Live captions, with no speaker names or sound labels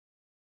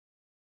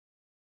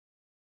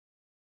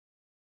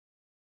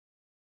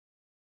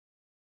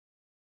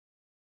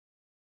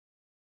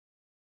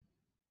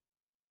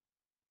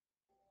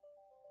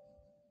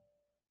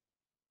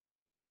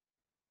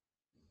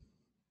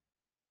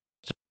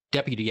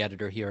deputy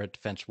editor here at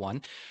Defense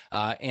One,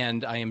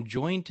 and I am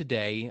joined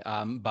today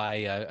by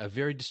a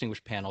very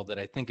distinguished panel that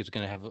I think is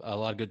going to have a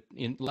lot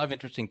of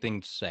interesting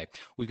things to say.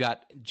 We've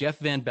got Jeff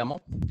Van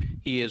Bemmel.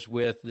 He is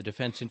with the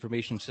Defense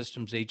Information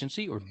Systems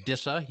Agency, or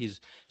DISA. He's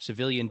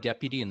civilian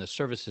deputy and the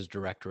services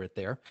directorate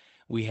there.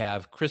 We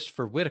have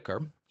Christopher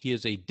Whitaker. He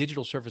is a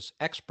digital service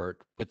expert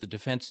with the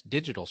Defense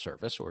Digital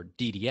Service, or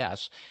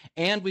DDS.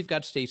 And we've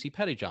got Stacy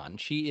Pettyjohn.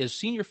 She is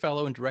senior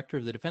fellow and director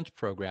of the defense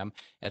program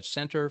at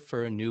Center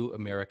for a New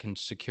American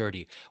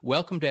Security.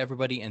 Welcome to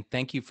everybody, and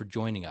thank you for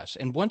joining us.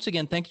 And once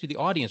again, thank you to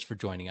the audience for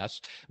joining us.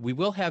 We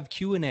will have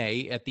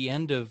Q&A at the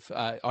end of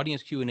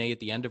audience Q&A at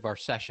the end of our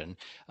session.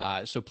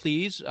 So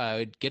please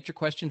get your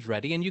questions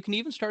ready, and you can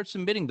even start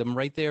submitting them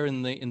right there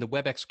in the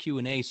WebEx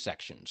Q&A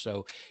section.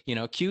 So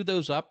queue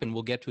those up, and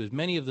we'll get to as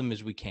many of them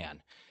as we can.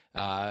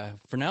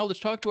 For now,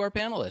 let's talk to our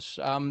panelists.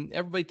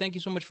 Everybody, thank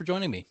you so much for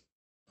joining me.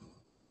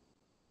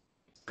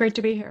 Great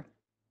to be here.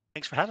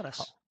 Thanks for having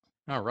us.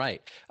 All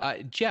right.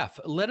 Jeff,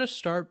 let us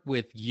start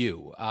with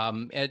you.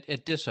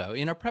 At DISA,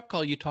 in our prep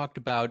call, you talked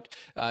about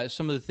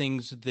some of the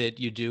things that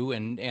you do,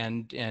 and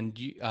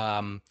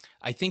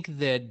I think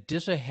that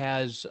DISA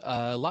has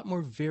a lot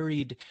more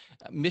varied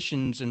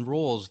missions and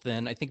roles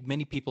than I think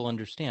many people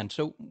understand.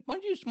 So why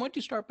don't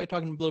you start by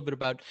talking a little bit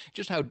about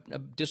just how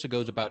DISA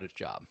goes about its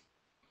job?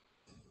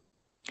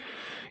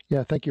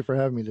 Yeah, thank you for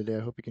having me today. I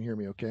hope you can hear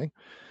me okay.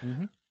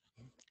 Mm-hmm.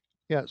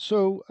 Yeah,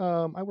 so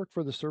I work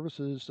for the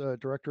Services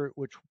Directorate,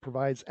 which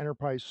provides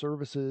enterprise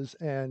services,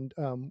 and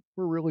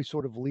we're really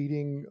sort of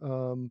leading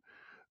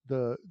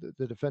the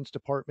Defense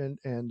Department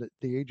and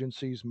the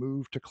agency's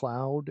move to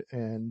cloud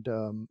and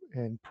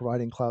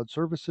providing cloud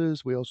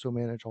services. We also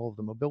manage all of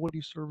the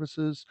mobility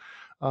services.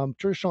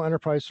 Traditional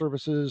enterprise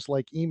services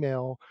like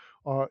email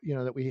are,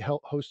 that we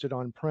hosted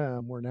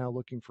on-prem. We're now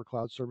looking for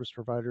cloud service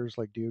providers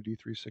like DoD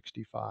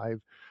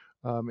 365,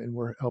 and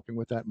we're helping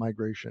with that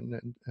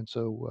migration. And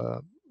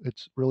so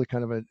it's really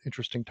kind of an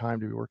interesting time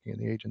to be working in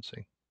the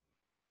agency.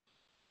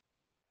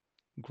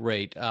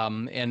 Great.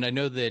 And I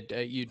know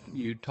that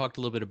you talked a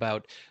little bit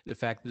about the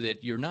fact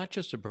that you're not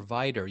just a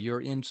provider,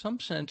 you're in some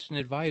sense an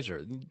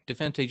advisor.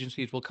 Defense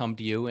agencies will come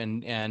to you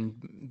and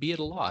be at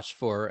a loss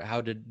for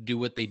how to do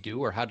what they do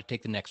or how to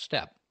take the next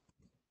step.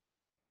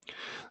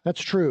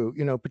 That's true.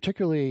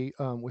 Particularly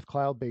with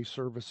cloud-based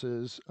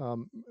services,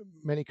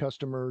 many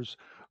customers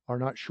are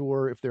not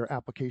sure if their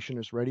application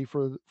is ready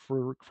for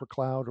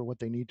cloud or what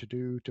they need to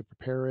do to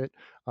prepare it.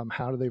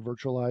 How do they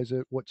virtualize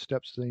it? What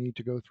steps do they need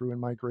to go through in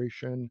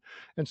migration?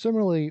 And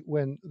similarly,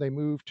 when they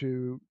move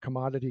to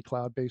commodity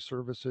cloud-based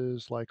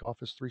services like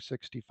Office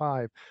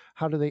 365,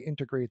 how do they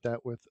integrate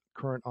that with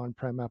current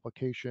on-prem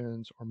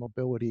applications or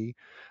mobility?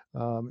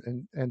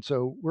 And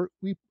so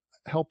we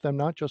help them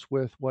not just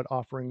with what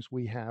offerings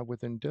we have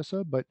within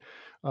DISA, but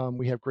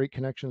we have great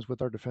connections with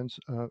our defense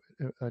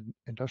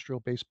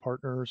industrial-based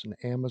partners and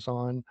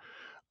Amazon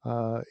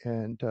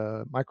and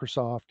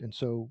Microsoft. And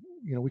so,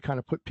 we kind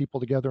of put people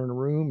together in a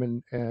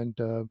room and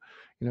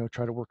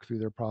try to work through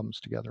their problems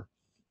together.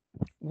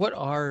 What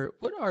are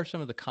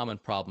some of the common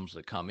problems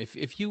that come?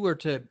 If you were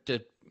to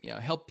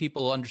help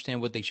people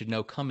understand what they should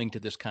know coming to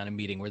this kind of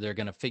meeting where they're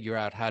going to figure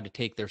out how to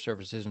take their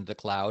services into the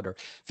cloud or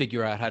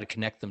figure out how to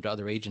connect them to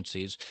other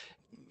agencies,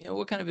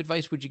 what kind of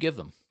advice would you give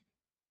them?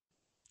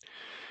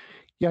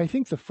 Yeah, I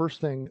think the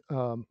first thing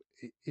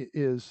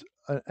is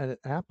an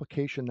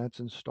application that's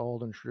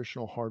installed in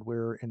traditional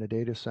hardware in a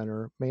data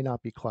center may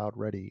not be cloud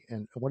ready.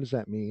 And what does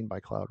that mean by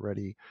cloud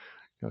ready?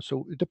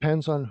 So it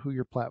depends on who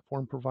your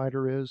platform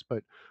provider is,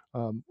 but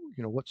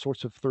what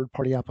sorts of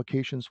third-party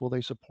applications will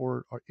they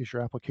support? Is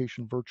your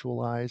application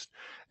virtualized?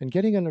 And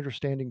getting an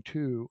understanding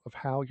too of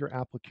how your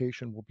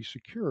application will be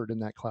secured in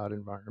that cloud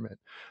environment.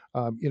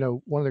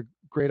 One of the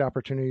great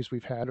opportunities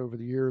we've had over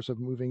the years of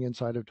moving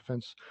inside of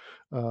defense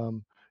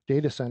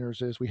data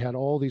centers is we had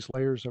all these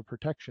layers of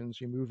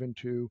protections. You move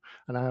into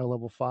an IL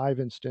level 5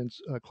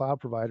 instance cloud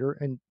provider,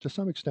 and to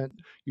some extent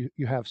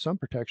you have some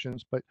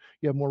protections, but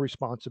you have more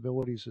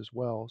responsibilities as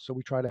well. So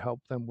we try to help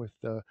them with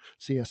the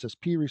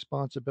CSSP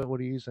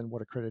responsibilities and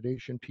what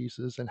accreditation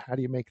pieces and how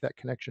do you make that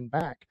connection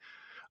back.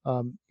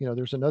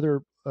 There's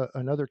another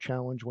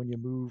challenge when you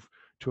move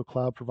to a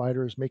cloud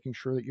provider is making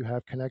sure that you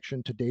have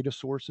connection to data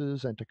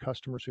sources and to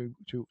customers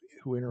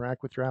who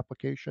interact with your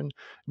application,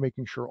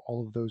 making sure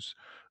all of those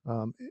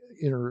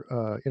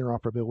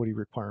interoperability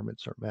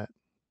requirements are met.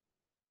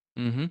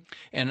 Mm-hmm.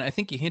 And I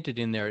think you hinted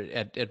in there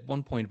at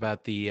one point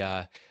about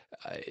the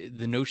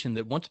notion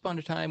that once upon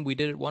a time we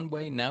did it one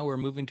way, now we're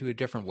moving to a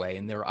different way,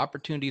 and there are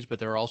opportunities, but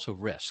there are also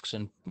risks.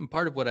 And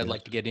part of what I'd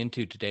like to get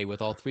into today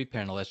with all three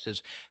panelists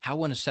is how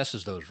one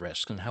assesses those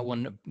risks and how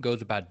one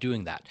goes about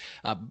doing that.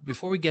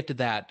 Before we get to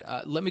that,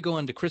 let me go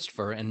on to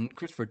Christopher. And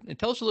Christopher,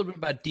 tell us a little bit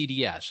about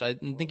DDS. I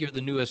think you're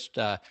the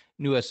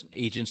newest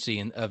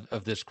agency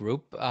of this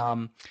group.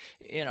 I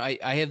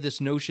have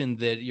this notion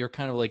that you're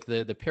kind of like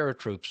the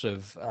paratroops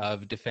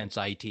of defense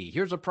IT.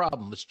 Here's a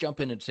problem. Let's jump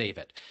in and save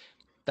it.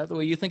 That the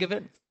way you think of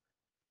it?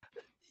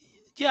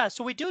 Yeah,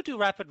 so we do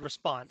rapid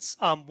response.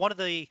 One of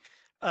the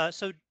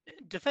So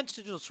Defense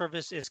Digital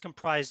Service is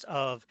comprised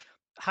of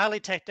highly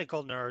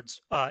technical nerds,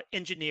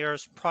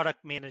 engineers,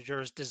 product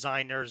managers,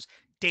 designers,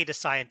 data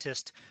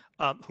scientists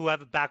who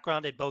have a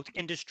background in both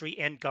industry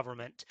and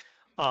government,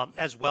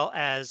 as well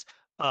as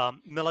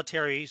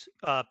military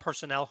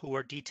personnel who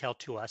are detailed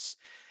to us.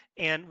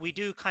 And we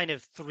do kind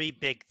of three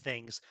big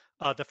things.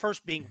 The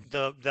first being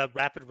the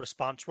rapid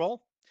response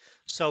role.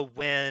 So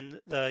when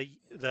the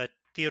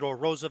Theodore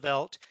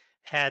Roosevelt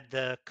had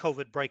the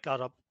COVID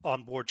breakout up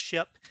on board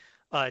ship,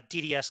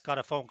 DDS got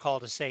a phone call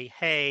to say,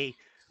 "Hey,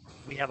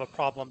 we have a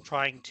problem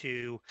trying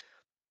to,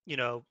 you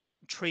know,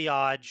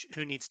 triage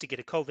who needs to get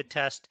a COVID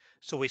test."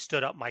 So we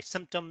stood up My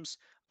Symptoms.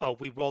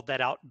 We rolled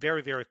that out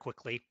very, very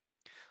quickly.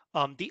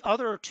 The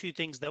other two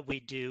things that we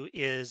do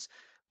is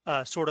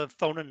sort of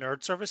phone and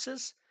nerd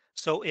services.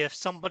 So if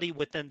somebody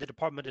within the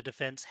Department of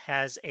Defense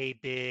has a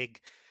big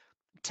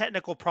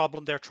technical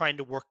problem they're trying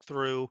to work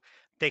through,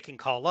 they can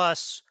call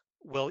us.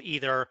 We'll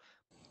either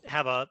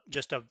have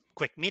just a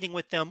quick meeting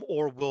with them,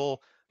 or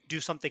we'll do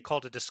something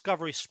called a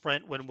discovery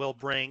sprint when we'll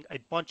bring a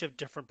bunch of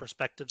different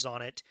perspectives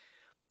on it,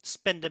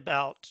 spend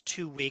about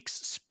 2 weeks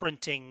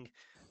sprinting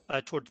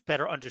towards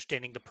better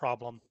understanding the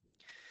problem.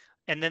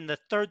 And then the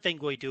third thing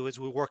we do is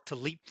we work to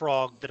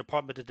leapfrog the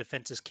Department of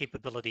Defense's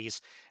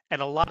capabilities.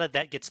 And a lot of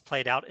that gets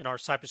played out in our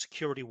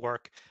cybersecurity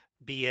work,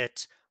 be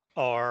it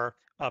our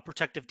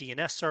protective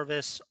DNS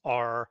service,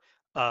 our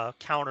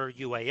counter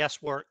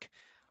UAS work.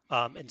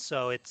 And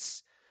so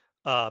it's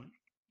um,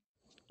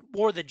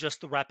 more than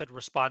just the rapid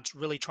response,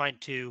 really trying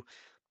to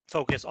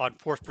focus on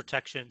force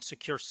protection,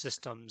 secure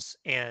systems,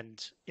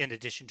 and in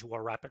addition to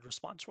our rapid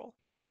response role.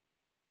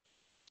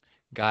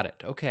 Got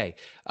it. Okay.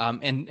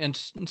 And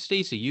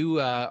Stacy, you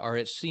are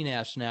at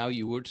CNAS now.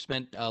 You would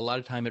spent a lot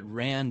of time at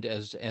RAND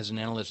as an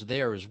analyst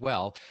there as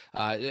well,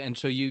 and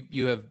so you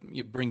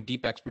bring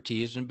deep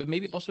expertise, but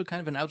maybe also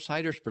kind of an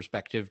outsider's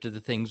perspective to the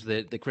things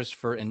that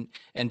Christopher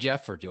and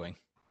Jeff are doing.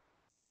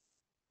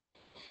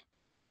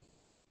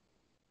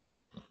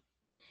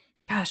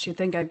 Gosh, you'd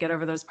think I'd get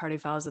over those party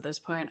fouls at this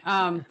point.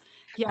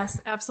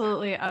 Yes,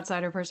 absolutely.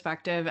 Outsider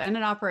perspective and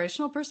an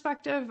operational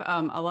perspective.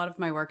 A lot of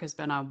my work has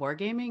been on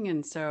wargaming,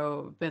 and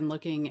so been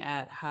looking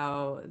at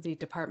how the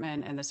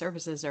department and the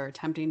services are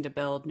attempting to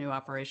build new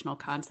operational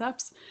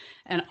concepts.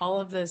 And all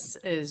of this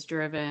is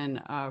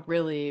driven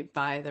really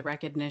by the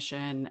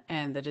recognition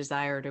and the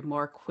desire to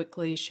more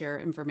quickly share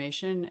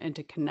information and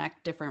to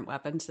connect different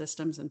weapon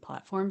systems and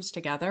platforms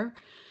together.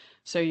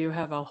 So you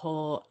have a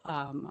whole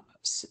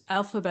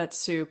alphabet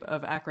soup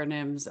of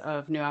acronyms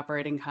of new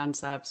operating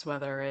concepts,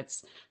 whether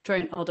it's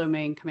Joint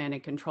All-Domain Command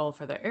and Control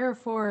for the Air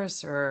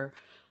Force or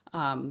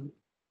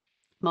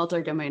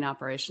multi-domain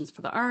operations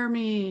for the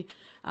Army.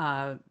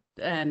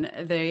 And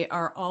they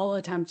are all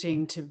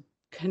attempting to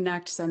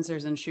connect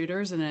sensors and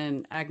shooters in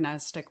an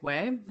agnostic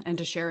way and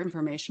to share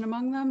information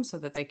among them so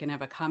that they can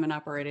have a common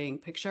operating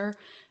picture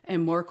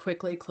and more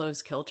quickly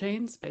close kill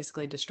chains,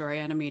 basically destroy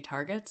enemy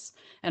targets.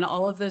 And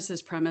all of this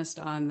is premised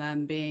on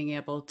them being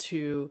able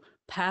to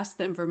pass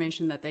the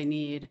information that they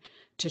need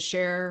to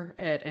share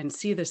it and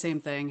see the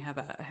same thing, have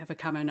a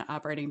common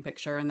operating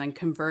picture, and then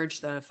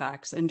converge the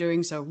effects, and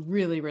doing so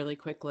really, really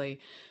quickly.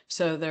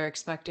 So they're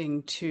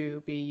expecting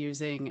to be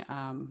using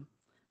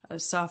a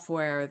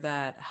software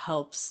that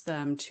helps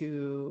them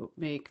to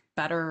make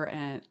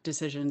better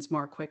decisions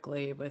more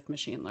quickly with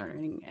machine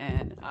learning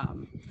and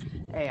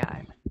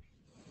AI.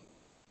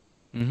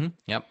 Mm-hmm.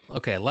 Yep.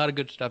 Okay. A lot of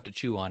good stuff to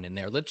chew on in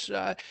there. Let's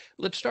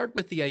start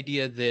with the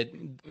idea that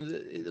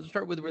let's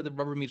start with where the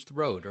rubber meets the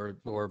road,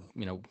 or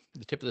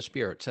the tip of the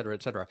spear, et cetera,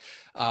 et cetera.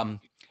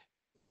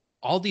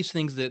 All these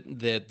things that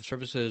the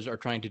services are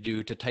trying to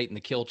do to tighten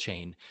the kill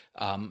chain.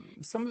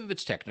 Some of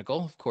it's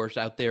technical, of course.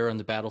 Out there on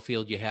the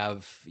battlefield, you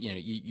have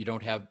you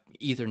don't have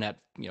Ethernet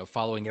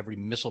following every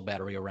missile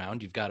battery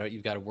around. You've got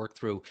to work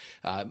through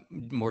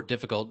more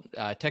difficult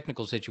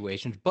technical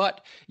situations,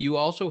 but you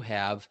also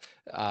have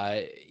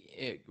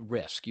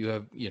risk. You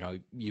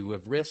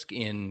have risk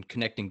in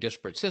connecting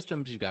disparate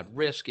systems. You've got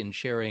risk in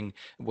sharing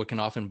what can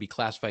often be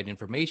classified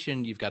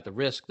information. You've got the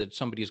risk that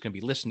somebody is going to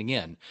be listening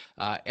in.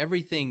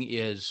 Everything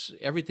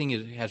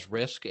has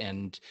risk,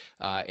 and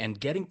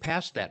getting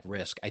past that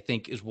risk, I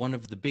think, is one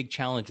of the big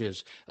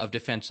challenges of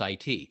defense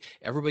IT.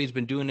 Everybody's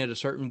been doing it a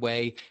certain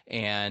way,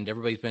 and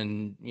everybody's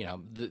been,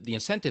 the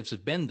incentives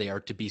have been there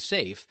to be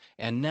safe,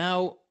 and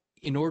now,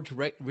 in order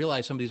to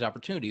realize some of these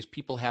opportunities,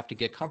 people have to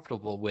get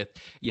comfortable with,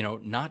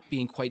 not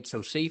being quite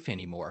so safe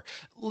anymore.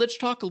 Let's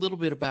talk a little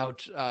bit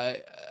about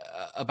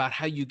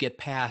how you get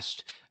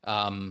past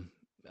that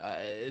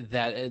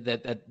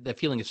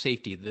feeling of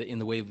safety in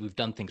the way we've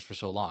done things for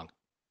so long.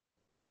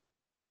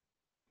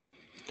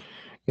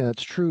 Yeah,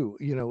 it's true.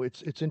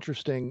 It's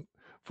interesting.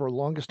 For the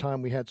longest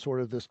time, we had sort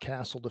of this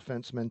castle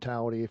defense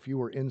mentality. If you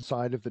were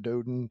inside of the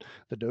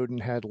Doden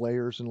had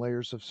layers and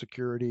layers of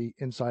security.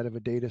 Inside of a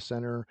data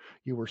center,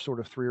 you were sort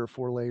of 3 or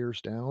 4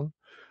 layers down.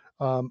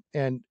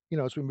 And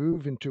as we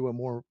move into a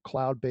more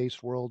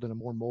cloud-based world and a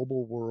more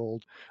mobile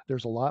world,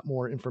 there's a lot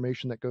more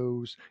information that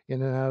goes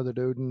in and out of the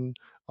Doden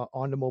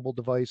onto mobile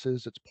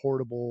devices. It's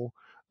portable.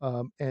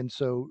 And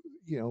so,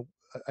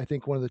 I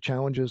think one of the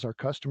challenges our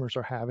customers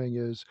are having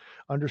is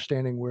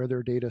understanding where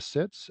their data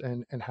sits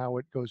and how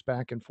it goes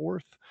back and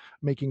forth,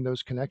 making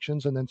those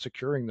connections and then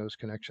securing those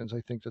connections.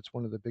 I think that's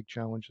one of the big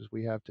challenges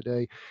we have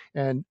today.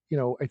 And,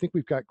 I think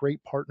we've got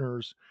great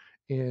partners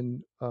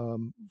in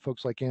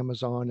folks like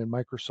Amazon and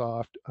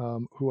Microsoft,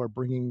 who are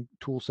bringing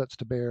tool sets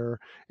to bear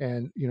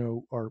and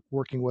are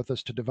working with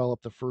us to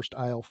develop the first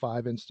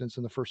IL5 instance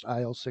and the first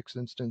IL6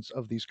 instance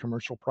of these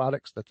commercial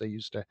products that they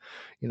used to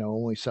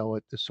only sell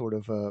it as sort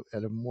of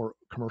at a more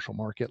commercial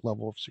market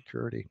level of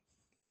security.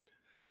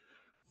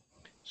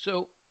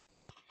 So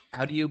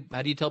how do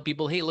you tell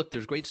people, hey, look,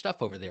 there's great stuff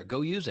over there, go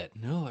use it?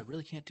 No, I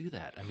really can't do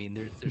that. I mean,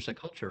 there's a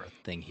culture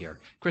thing here.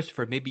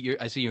 Christopher, maybe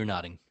I see you're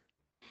nodding.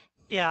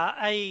 Yeah,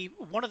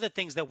 one of the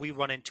things that we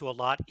run into a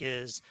lot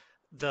is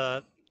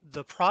the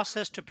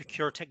process to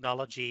procure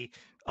technology,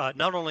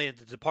 not only in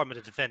the Department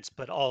of Defense,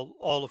 but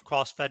all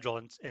across federal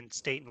and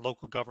state and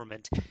local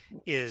government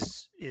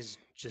is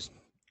just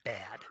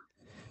bad.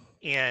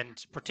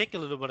 And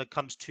particularly when it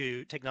comes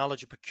to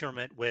technology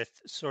procurement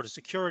with sort of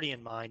security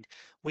in mind,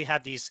 we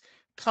have these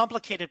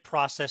complicated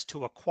process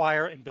to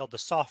acquire and build the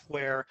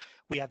software.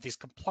 We have these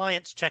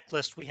compliance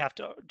checklists we have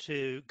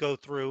to go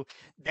through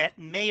that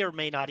may or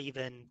may not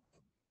even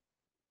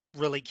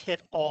really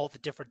hit all the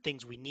different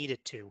things we needed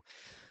to.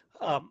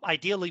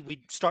 Ideally,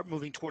 we'd start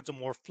moving towards a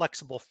more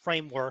flexible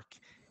framework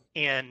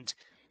and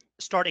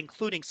start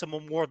including some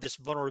more of this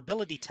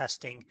vulnerability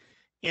testing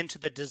into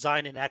the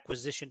design and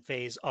acquisition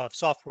phase of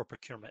software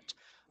procurement.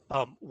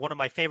 One of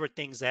my favorite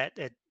things at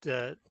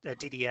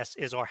DDS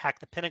is our Hack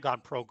the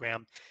Pentagon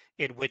program,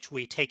 in which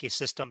we take a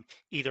system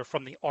either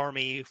from the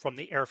Army, from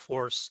the Air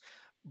Force,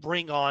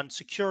 bring on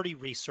security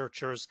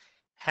researchers,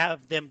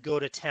 have them go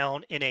to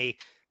town in a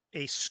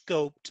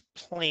scoped,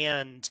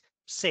 planned,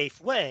 safe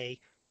way,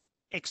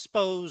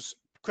 expose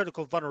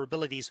critical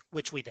vulnerabilities,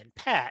 which we then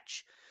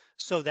patch,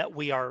 so that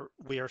we are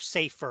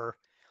safer.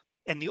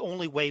 And the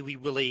only way we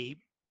really,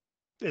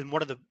 and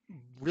one of the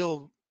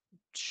real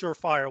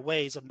surefire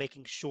ways of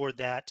making sure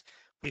that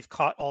we've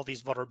caught all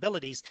these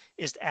vulnerabilities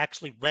is to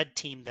actually red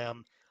team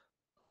them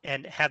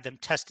and have them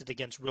tested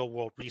against real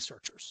world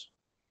researchers.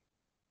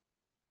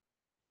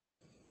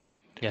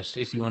 Yes,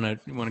 Stacey, you want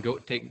to go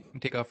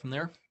take off from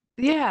there?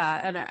 Yeah,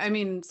 and I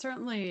mean,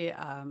 certainly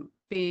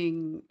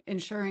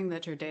ensuring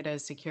that your data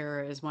is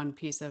secure is one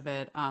piece of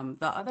it.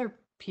 The other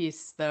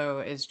piece, though,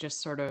 is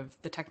just sort of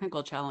the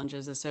technical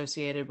challenges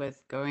associated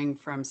with going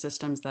from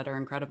systems that are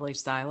incredibly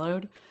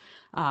siloed,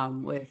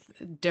 with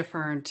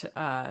different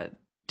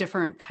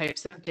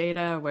types of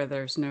data where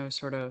there's no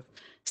sort of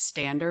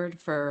standard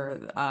for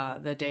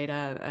the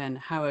data and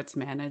how it's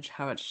managed,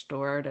 how it's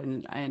stored,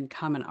 and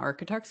common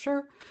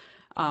architecture.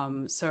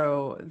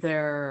 So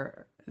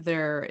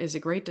there is a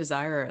great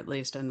desire, at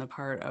least in the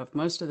part of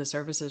most of the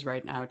services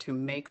right now, to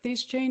make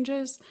these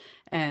changes,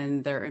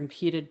 and they're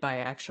impeded by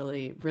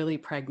actually really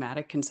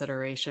pragmatic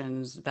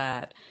considerations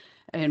that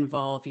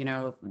involve,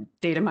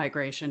 data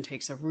migration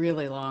takes a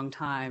really long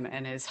time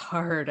and is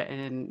hard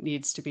and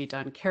needs to be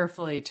done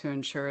carefully to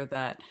ensure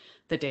that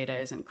the data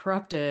isn't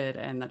corrupted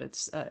and that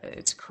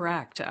it's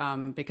correct.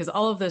 Because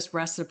all of this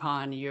rests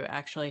upon you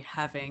actually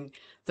having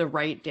the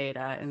right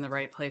data in the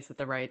right place at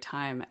the right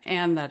time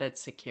and that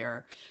it's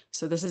secure.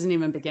 So this isn't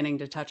even beginning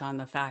to touch on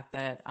the fact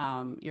that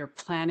you're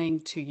planning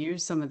to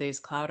use some of these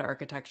cloud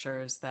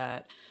architectures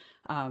that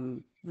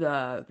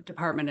the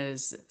department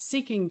is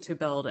seeking to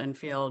build and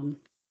field,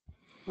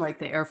 like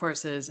the Air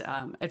Force's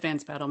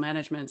Advanced Battle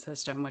Management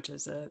System, which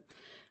is a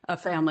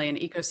family and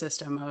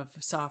ecosystem of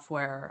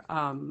software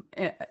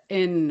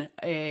in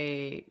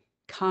a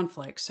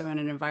conflict. So in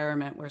an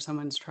environment where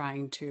someone's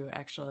trying to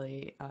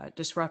actually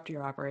disrupt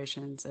your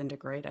operations and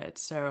degrade it.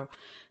 So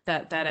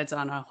that adds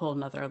on a whole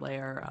nother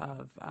layer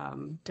of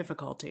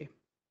difficulty.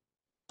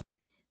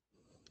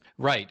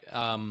 Right.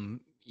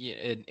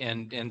 Yeah,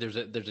 and there's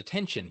a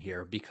tension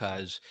here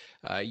because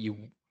you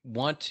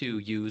want to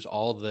use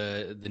all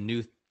the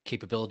new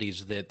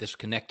capabilities that this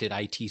connected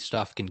IT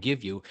stuff can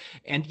give you,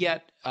 and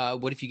yet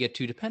what if you get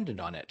too dependent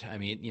on it? I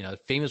mean,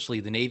 famously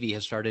the Navy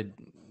has started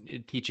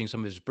teaching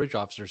some of its bridge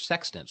officers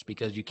sextants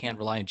because you can't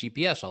rely on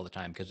GPS all the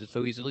time because it's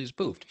so easily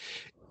spoofed.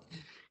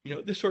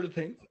 This sort of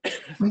thing.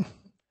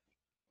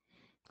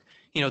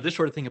 This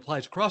sort of thing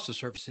applies across the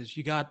services.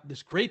 You got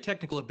this great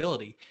technical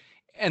ability,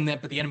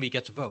 but the enemy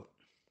gets a vote.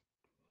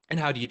 And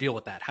how do you deal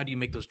with that? How do you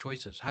make those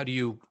choices? How do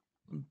you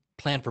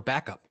plan for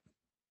backup?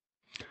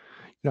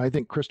 I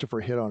think Christopher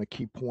hit on a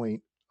key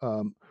point.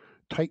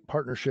 Tight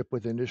partnership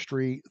with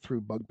industry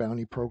through bug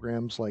bounty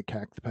programs like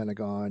Hack the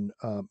Pentagon,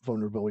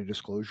 vulnerability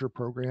disclosure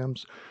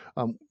programs.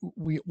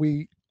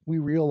 We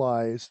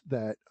realize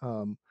that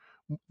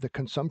the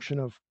consumption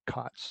of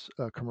COTS,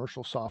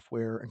 commercial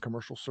software and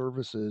commercial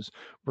services,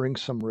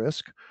 brings some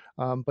risk.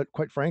 But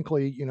quite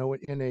frankly,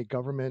 in a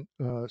government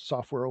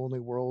software only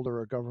world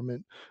or a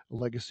government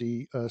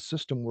legacy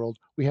system world,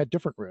 we had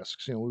different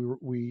risks.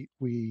 We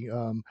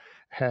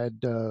had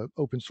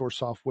open source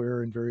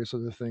software and various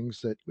other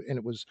things and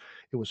it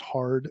was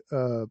hard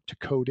to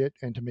code it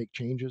and to make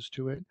changes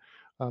to it.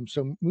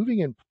 So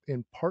moving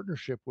in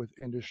partnership with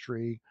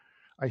industry,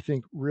 I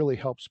think really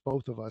helps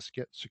both of us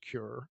get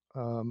secure.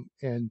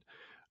 And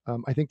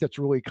I think that's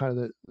really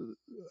kind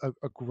of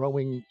a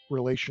growing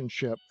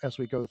relationship as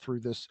we go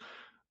through this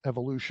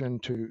evolution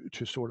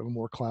to sort of a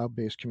more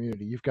cloud-based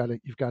community. You've got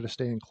to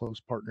stay in close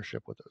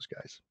partnership with those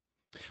guys.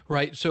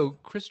 Right. So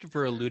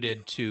Christopher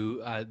alluded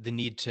to the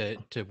need to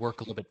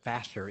work a little bit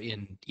faster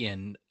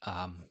in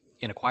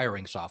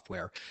acquiring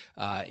software.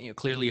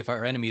 Clearly, if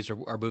our enemies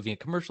are moving at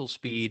commercial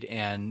speed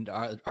and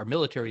our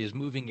military is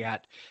moving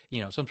at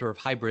some sort of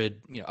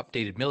hybrid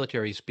updated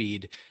military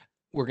speed,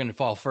 we're going to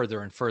fall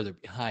further and further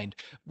behind.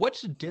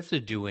 What's DISA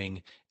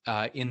doing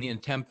in the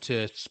attempt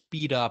to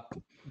speed up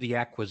the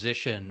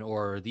acquisition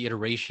or the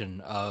iteration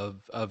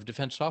of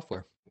defense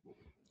software?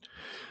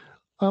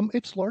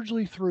 It's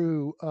largely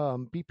through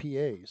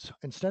BPAs.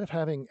 Instead of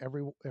having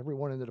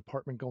everyone in the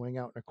department going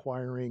out and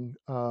acquiring,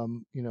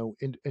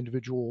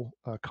 individual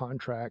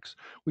contracts,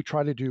 we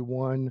try to do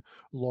one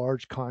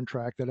large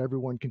contract that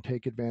everyone can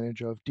take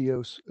advantage of.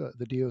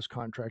 The DOS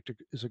contract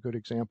is a good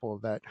example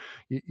of that.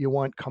 You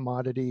want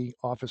commodity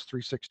Office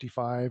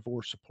 365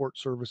 or support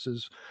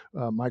services,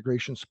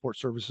 migration support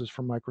services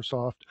from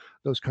Microsoft,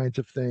 those kinds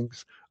of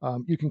things.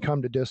 You can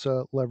come to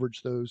DISA,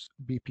 leverage those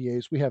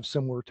BPAs. We have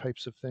similar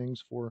types of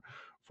things for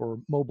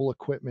mobile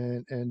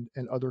equipment and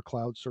other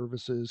cloud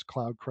services,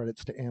 cloud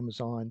credits to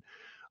Amazon.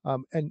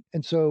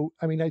 And so,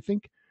 I mean, I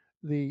think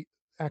the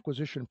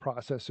acquisition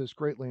process has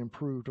greatly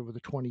improved over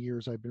the 20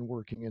 years I've been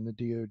working in the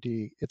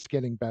DoD. It's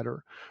getting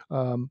better.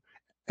 Um,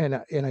 and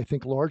I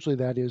think largely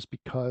that is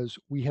because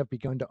we have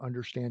begun to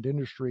understand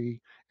industry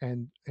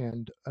and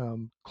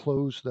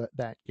close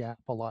that gap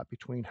a lot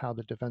between how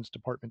the Defense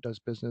Department does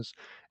business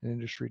and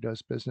industry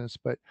does business.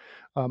 But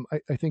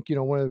I think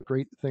one of the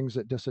great things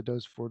that DISA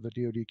does for the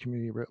DoD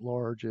community writ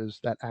large is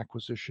that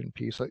acquisition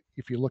piece. Like,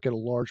 if you look at a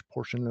large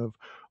portion of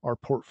our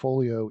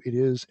portfolio, it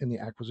is in the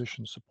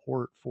acquisition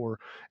support for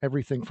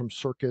everything from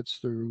circuits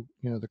through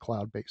the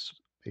cloud-based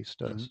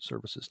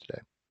services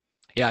today.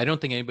 Yeah, I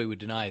don't think anybody would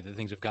deny that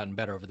things have gotten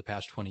better over the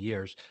past 20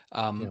 years.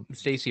 Yeah.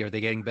 Stacy, are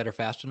they getting better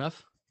fast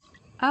enough?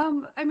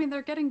 I mean,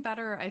 they're getting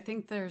better. I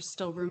think there's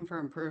still room for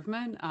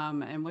improvement.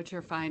 And what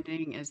you're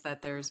finding is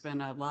that there's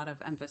been a lot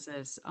of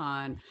emphasis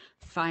on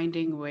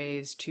finding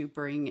ways to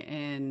bring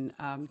in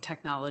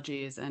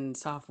technologies and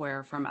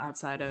software from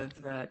outside of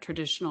the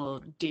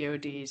traditional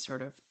DoD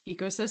sort of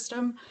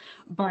ecosystem.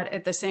 But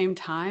at the same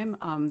time,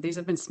 these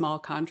have been small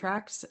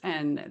contracts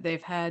and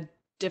they've had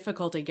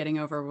difficulty getting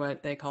over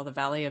what they call the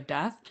valley of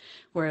death,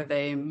 where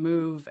they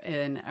move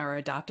and are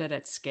adopted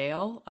at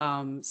scale,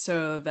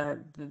 so that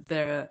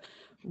the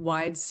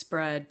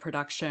widespread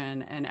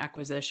production and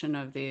acquisition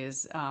of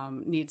these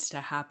needs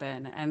to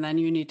happen. And then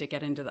you need to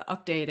get into the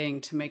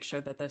updating to make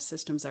sure that the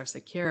systems are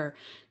secure.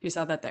 You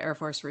saw that the Air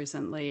Force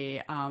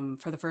recently,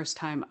 for the first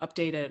time,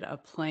 updated a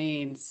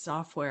plane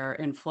software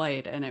in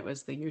flight, and it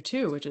was the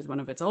U-2, which is one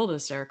of its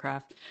oldest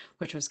aircraft,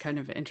 which was kind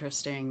of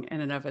interesting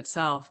in and of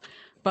itself.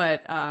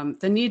 But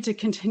the need to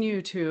continue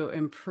to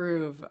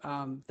improve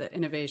the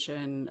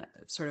innovation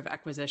sort of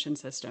acquisition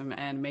system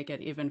and make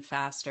it even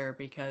faster,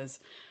 because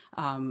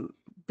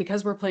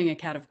we're playing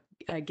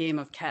a game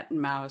of cat and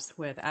mouse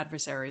with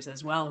adversaries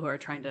as well who are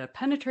trying to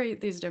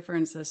penetrate these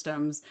different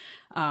systems.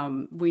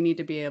 We need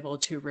to be able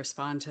to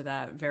respond to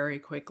that very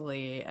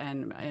quickly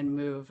and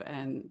move,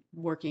 and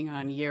working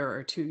on year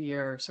or 2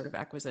 year sort of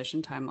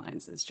acquisition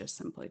timelines is just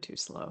simply too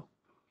slow.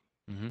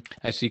 Mm-hmm.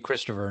 I see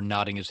Christopher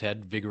nodding his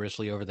head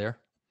vigorously over there.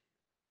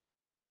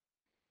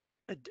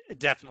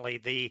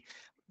 Definitely,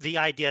 the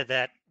idea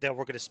that we're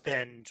going to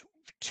spend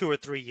 2 or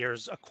 3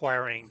 years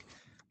acquiring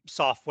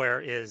software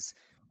is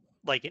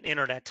like an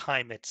internet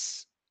time.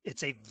 It's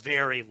a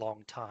very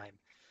long time.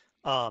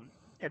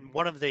 And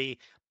one of the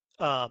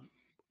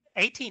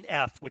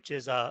 18F, which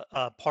is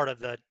a part of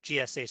the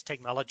GSA's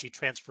Technology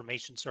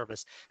Transformation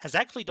Service, has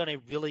actually done a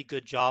really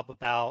good job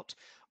about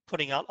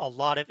putting out a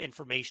lot of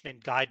information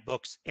and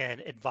guidebooks and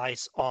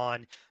advice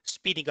on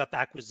speeding up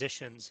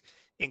acquisitions,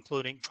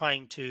 including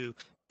trying to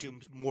do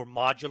more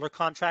modular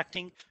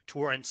contracting, to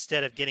where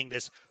instead of getting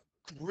this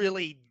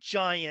really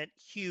giant,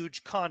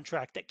 huge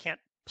contract that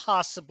can't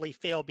possibly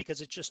fail because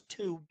it's just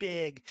too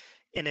big,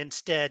 and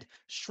instead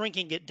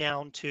shrinking it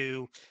down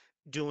to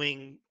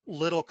doing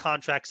little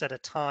contracts at a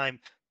time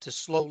to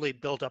slowly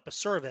build up a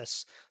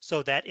service,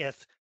 so that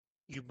if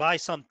you buy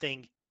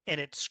something and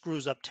it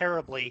screws up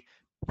terribly,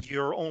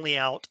 you're only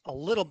out a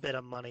little bit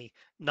of money,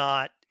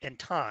 not in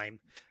time,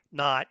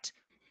 not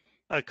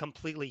a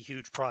completely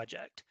huge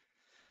project.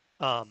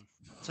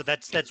 So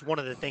that's one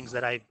of the things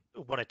that I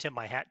want to tip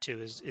my hat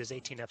to is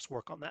 18F's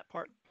work on that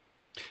part.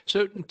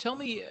 So tell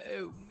me,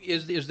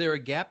 is there a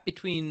gap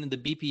between the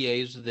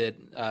BPAs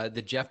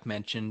that Jeff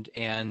mentioned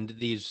and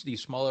these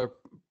smaller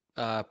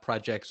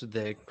projects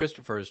that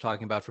Christopher is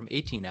talking about from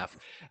 18F?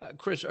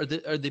 Chris, are the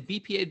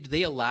BPA, do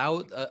they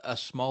allow a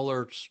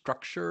smaller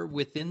structure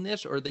within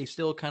this, or are they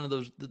still kind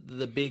of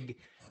the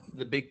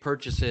big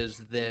purchases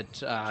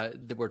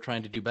that we're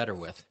trying to do better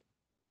with?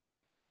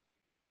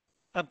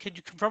 Could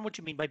you confirm what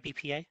you mean by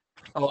BPA?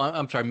 Oh,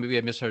 I'm sorry. Maybe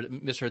I misheard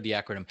the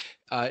acronym.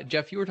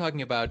 Jeff, you were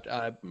talking about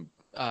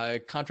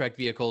contract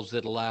vehicles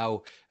that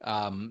allow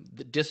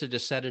the DISA to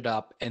set it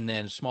up and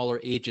then smaller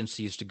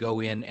agencies to go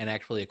in and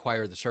actually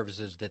acquire the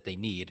services that they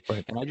need.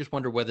 Right. And I just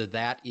wonder whether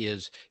that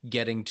is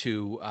getting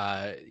to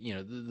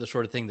the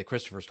sort of thing that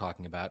Christopher's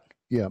talking about.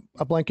 Yeah,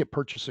 a blanket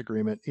purchase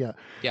agreement. Yeah.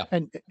 Yeah.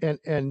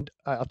 And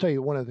I'll tell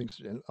you one of the things,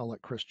 and I'll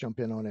let Chris jump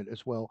in on it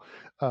as well.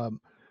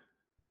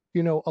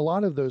 A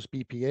lot of those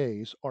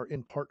BPAs are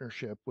in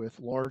partnership with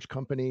large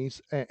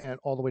companies and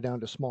all the way down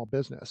to small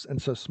business.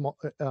 And so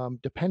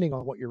depending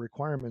on what your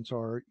requirements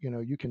are,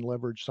 you can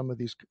leverage some of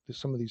these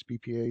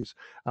BPAs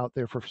out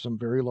there for some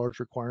very large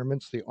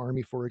requirements. The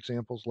Army, for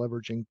example, is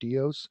leveraging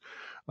DEOS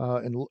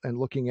and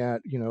looking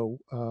at,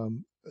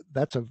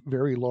 that's a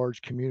very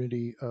large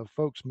community of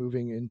folks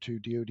moving into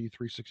DoD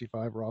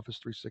 365 or Office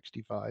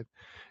 365,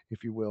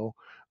 if you will.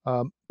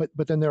 But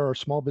then there are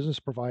small business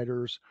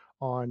providers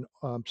on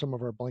some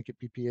of our blanket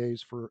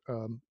BPAs for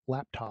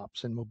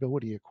laptops and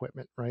mobility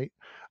equipment, right?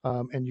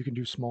 And you can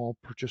do small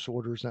purchase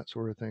orders, that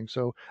sort of thing.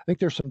 So I think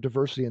there's some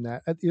diversity in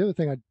that. The other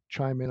thing I'd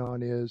chime in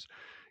on is,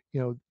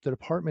 the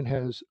department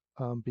has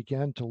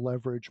began to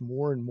leverage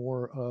more and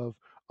more of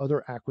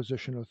other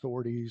acquisition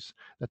authorities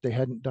that they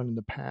hadn't done in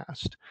the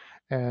past,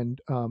 and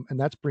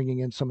that's bringing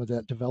in some of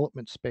that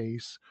development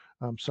space,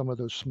 some of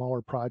those smaller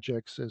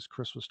projects, as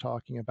Chris was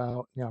talking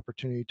about, the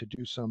opportunity to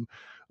do some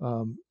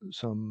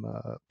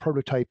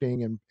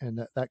prototyping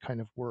and that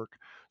kind of work.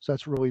 So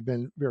that's really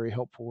been very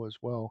helpful as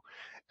well.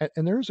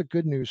 And there's a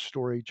good news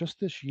story just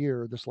this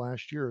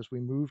last year, as we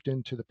moved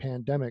into the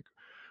pandemic.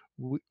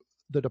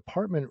 The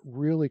department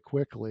really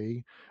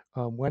quickly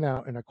went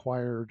out and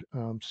acquired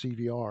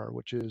CVR,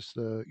 which is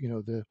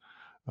the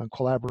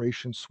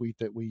collaboration suite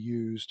that we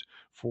used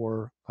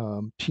for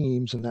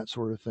teams and that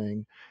sort of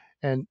thing.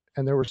 And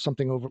there was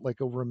something over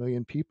 1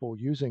 million people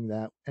using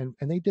that, and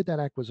they did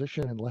that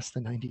acquisition in less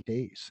than 90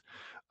 days.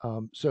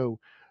 So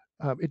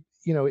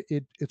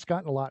it's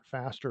gotten a lot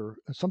faster.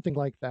 Something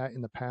like that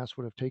in the past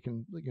would have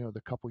taken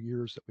the couple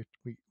years that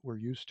we were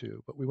used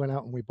to. But we went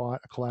out and we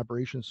bought a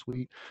collaboration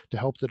suite to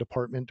help the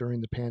department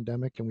during the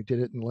pandemic, and we did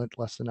it in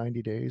less than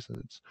 90 days.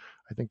 And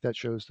I think that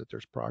shows that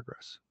there's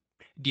progress.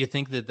 Do you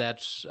think that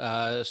that's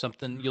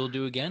something you'll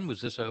do again? Was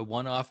this a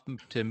one-off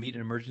to meet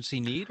an emergency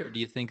need, or do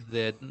you think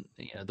that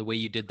the way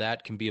you did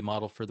that can be a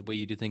model for the way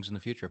you do things in the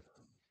future?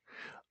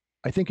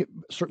 I think it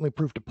certainly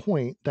proved a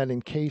point that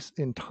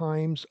in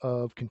times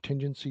of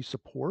contingency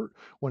support,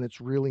 when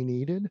it's really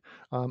needed,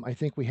 I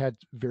think we had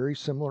very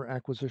similar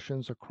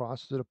acquisitions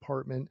across the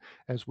department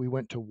as we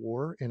went to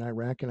war in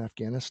Iraq and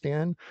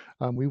Afghanistan.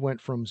 We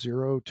went from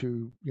zero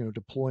to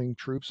deploying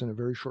troops in a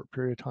very short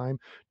period of time.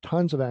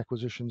 Tons of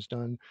acquisitions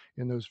done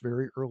in those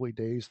very early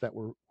days that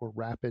were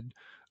rapid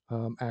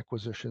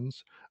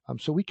acquisitions.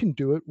 So we can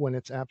do it when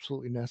it's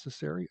absolutely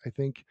necessary. I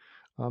think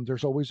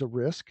there's always a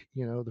risk.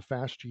 The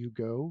faster you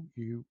go,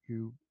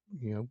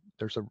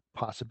 there's a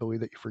possibility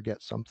that you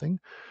forget something.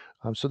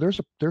 So there's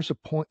a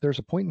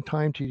point in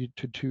time to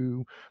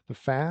do the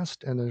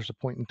fast, and there's a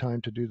point in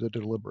time to do the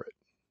deliberate.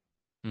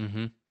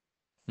 Mm-hmm.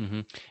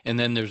 Mm-hmm. And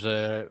then there's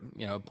a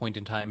point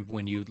in time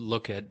when you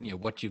look at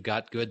what you've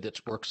got good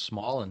that's works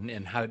small,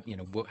 and how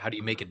how do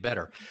you make it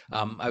better?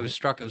 I was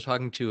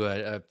talking to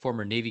a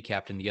former Navy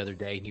captain the other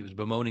day, and he was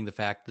bemoaning the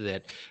fact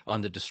that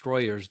on the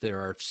destroyers there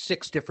are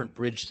 6 different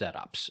bridge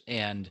setups,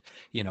 and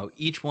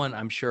each one,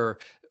 I'm sure,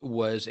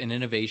 was an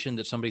innovation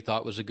that somebody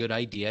thought was a good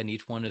idea, and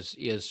each one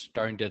is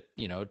starting to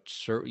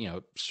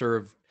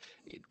serve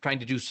trying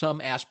to do some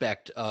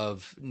aspect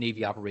of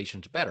Navy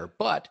operations better.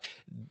 But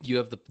you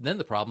have then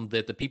the problem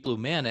that the people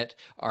who man it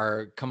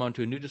come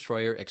onto a new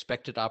destroyer,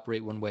 expect it to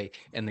operate one way,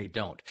 and they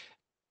don't.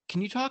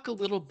 Can you talk a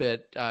little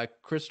bit,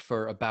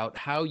 Christopher, about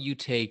how you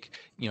take,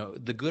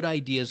 the good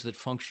ideas that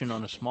function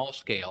on a small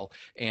scale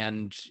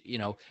and,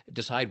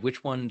 decide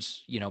which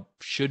ones,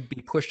 should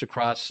be pushed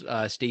across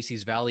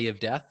Stacy's Valley of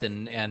Death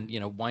and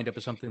wind up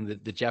as something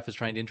that Jeff is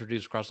trying to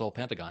introduce across the whole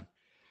Pentagon?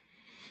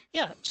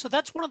 Yeah, so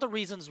that's one of the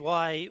reasons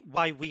why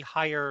we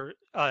hire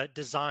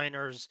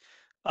designers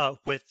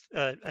with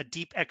a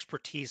deep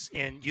expertise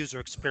in user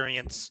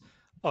experience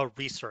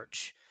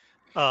research.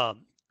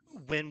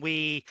 When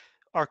we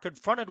are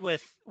confronted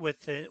with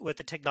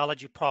the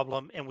technology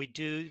problem and we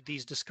do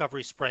these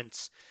discovery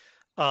sprints,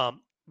 our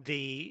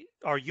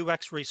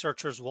UX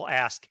researchers will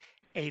ask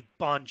a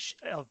bunch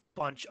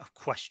of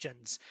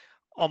questions,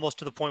 almost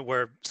to the point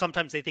where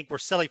sometimes they think we're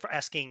silly for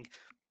asking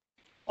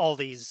all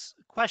these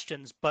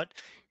questions, but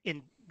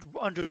in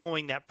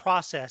undergoing that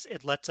process,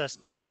 it lets us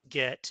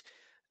get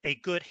a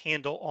good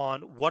handle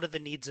on what are the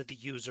needs of the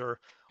user,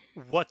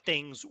 what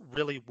things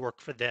really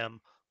work for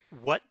them,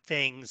 what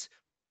things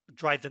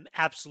drive them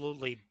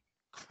absolutely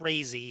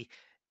crazy,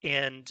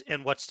 and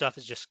what stuff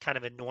is just kind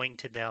of annoying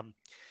to them.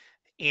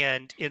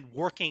 And in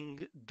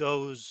working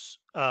those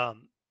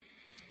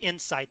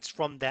insights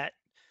from that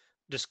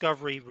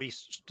discovery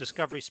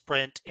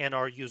sprint and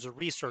our user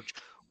research,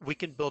 we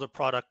can build a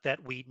product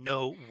that we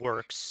know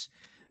works.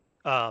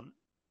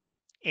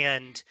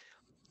 And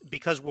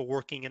because we're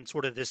working in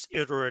sort of this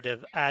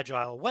iterative,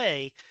 agile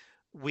way,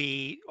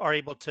 we are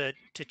able to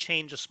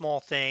change a small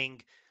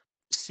thing,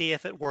 see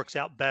if it works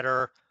out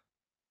better,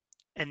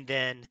 and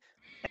then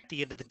at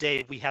the end of the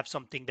day, we have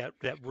something that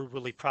we're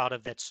really proud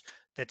of that's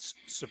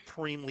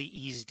supremely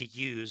easy to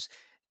use,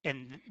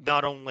 and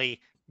not only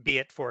be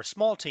it for a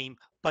small team,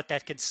 but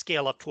that can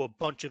scale up to a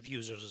bunch of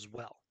users as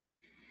well.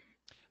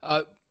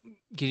 Uh,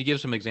 can you give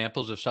some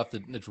examples of stuff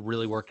that's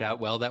really worked out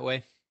well that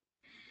way?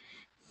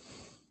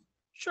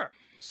 Sure.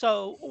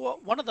 So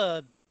one of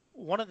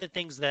the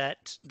things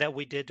that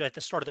we did at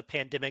the start of the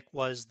pandemic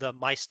was the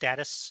My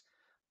Status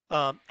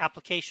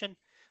application.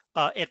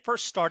 It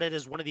first started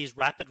as one of these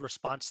rapid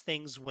response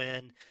things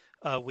when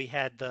we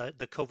had the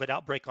COVID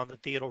outbreak on the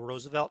Theodore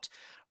Roosevelt,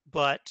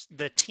 but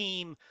the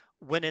team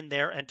went in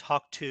there and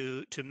talked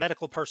to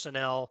medical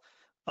personnel,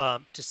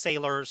 to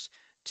sailors,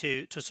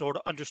 to sort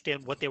of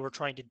understand what they were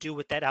trying to do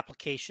with that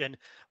application,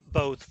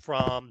 both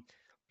from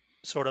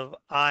sort of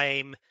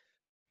I'm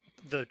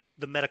the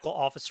medical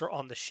officer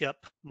on the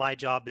ship. My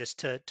job is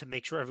to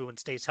make sure everyone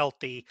stays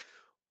healthy.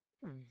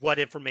 What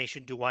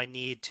information do I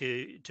need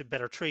to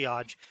better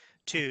triage,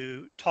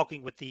 to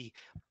talking with the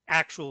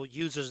actual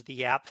users of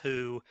the app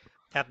who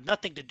have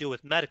nothing to do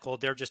with medical.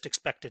 They're just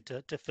expected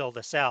to fill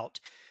this out.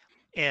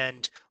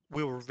 And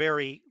we were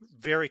very,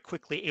 very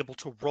quickly able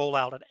to roll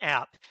out an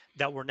app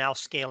that we're now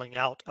scaling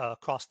out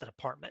across the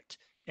department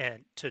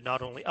and to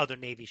not only other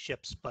Navy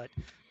ships, but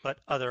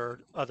other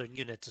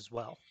units as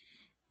well.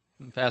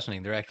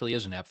 Fascinating. There actually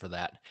is an app for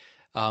that.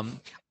 Um,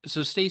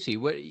 so Stacy,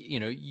 what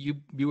you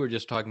were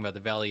just talking about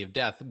the Valley of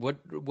Death.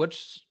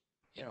 What's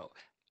you know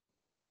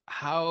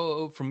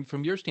how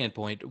from your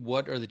standpoint,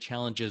 what are the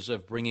challenges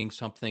of bringing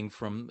something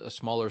from a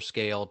smaller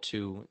scale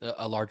to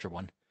a larger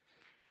one?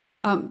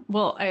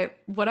 Well,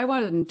 what I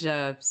wanted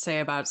to say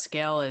about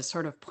scale is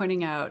sort of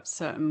pointing out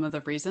some of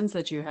the reasons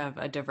that you have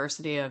a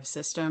diversity of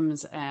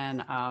systems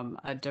and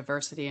a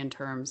diversity in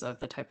terms of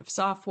the type of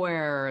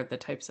software, the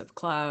types of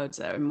clouds,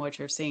 and what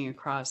you're seeing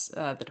across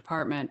the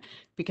department,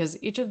 because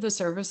each of the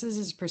services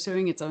is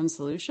pursuing its own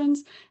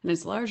solutions, and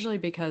it's largely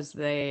because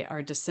they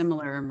are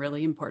dissimilar in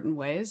really important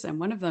ways. And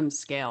one of them,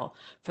 scale.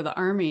 For the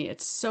Army,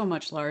 it's so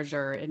much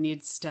larger. It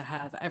needs to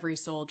have every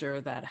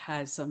soldier that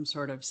has some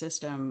sort of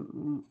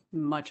system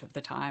much of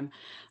the time,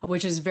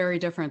 which is very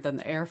different than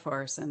the Air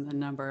Force and the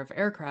number of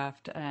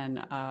aircraft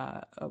and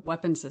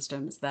weapon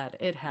systems that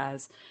it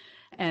has.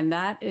 And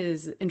that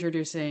is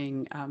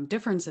introducing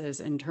differences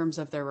in terms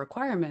of their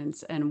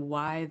requirements and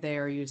why they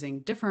are using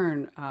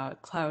different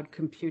cloud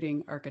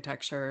computing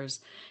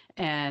architectures,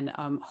 and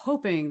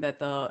hoping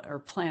that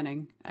or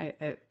planning,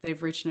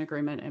 they've reached an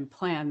agreement and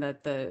plan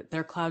that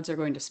their clouds are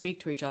going to speak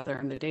to each other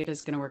and the data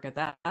is going to work at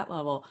that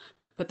level.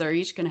 But they're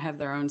each going to have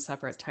their own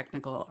separate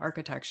technical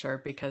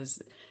architecture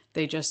because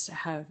they just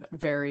have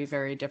very,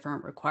 very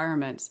different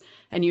requirements.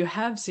 And you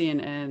have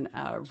seen in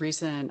a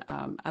recent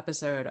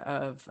episode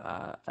of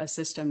a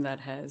system that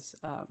has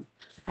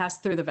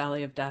passed through the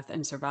Valley of Death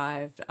and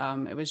survived.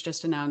 It was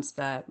just announced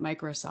that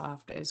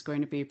Microsoft is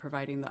going to be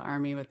providing the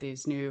Army with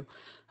these new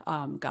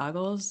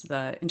goggles,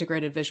 the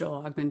integrated visual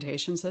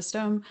augmentation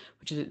system,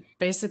 which is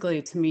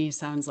basically, to me,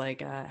 sounds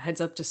like a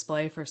heads-up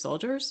display for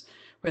soldiers,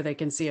 where they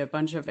can see a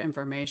bunch of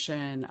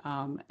information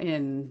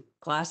in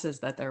glasses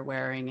that they're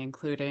wearing,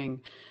 including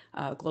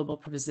global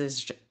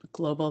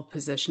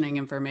positioning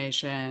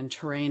information,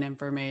 terrain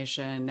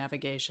information,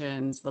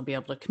 navigations. They'll be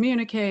able to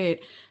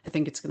communicate. I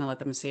think it's going to let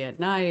them see at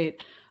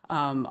night.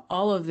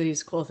 All of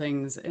these cool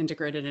things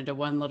integrated into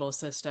one little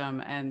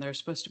system, and they're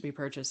supposed to be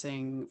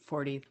purchasing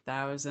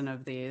 40,000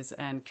 of these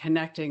and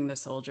connecting the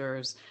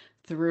soldiers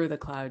through the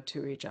cloud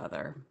to each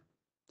other.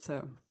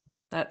 So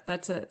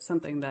that's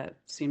something that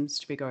seems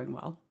to be going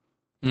well.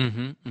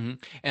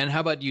 And how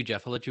about you,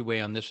 Jeff? I'll let you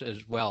weigh on this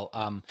as well.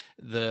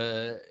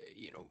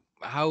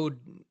 How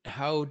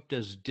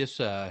does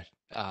DISA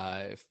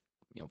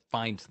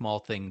find small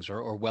things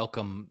or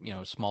welcome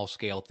small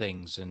scale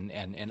things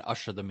and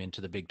usher them into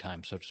the big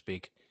time, so to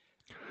speak?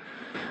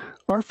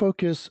 Our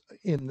focus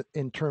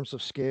in terms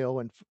of scale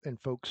and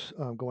folks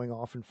going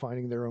off and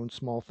finding their own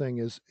small thing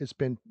it's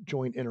been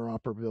joint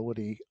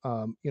interoperability.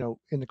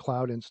 In the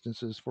cloud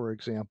instances, for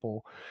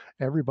example,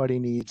 everybody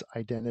needs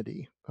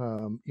identity.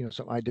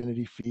 Some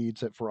identity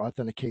feeds that for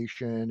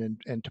authentication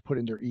and to put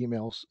in their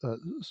email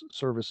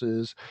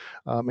services,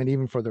 and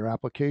even for their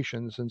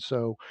applications. And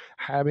so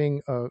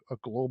having a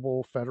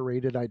global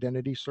federated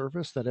identity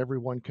service that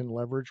everyone can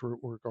leverage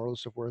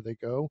regardless of where they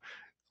go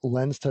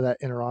lends to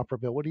that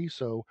interoperability.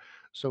 So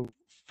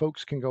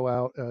folks can go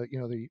out,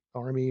 the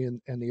Army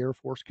and the Air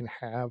Force can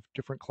have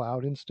different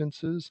cloud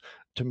instances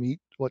to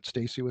meet what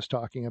Stacy was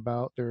talking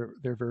about, their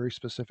very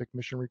specific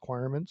mission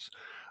requirements.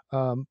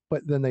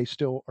 But then they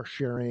still are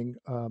sharing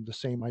the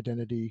same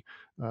identity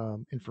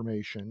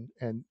information,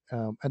 and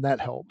that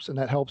helps. And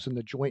that helps in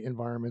the joint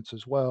environments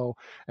as well,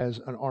 as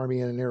an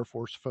Army and an Air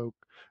Force folk,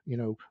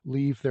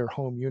 leave their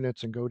home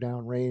units and go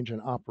down range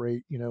and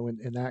operate,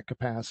 in that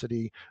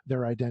capacity.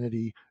 Their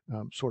identity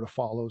sort of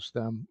follows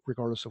them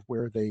regardless of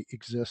where they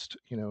exist,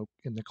 in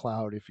the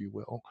cloud, if you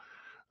will.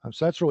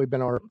 So that's really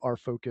been our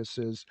focus,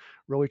 is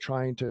really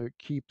trying to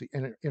keep the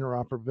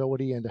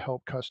interoperability and to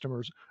help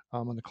customers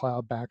on the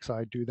cloud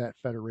backside do that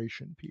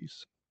federation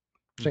piece.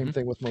 Same Mhm.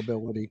 thing with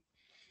mobility.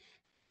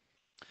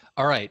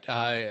 All right,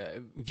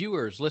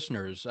 viewers,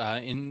 listeners,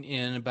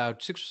 in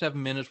about 6 or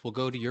 7 minutes, we'll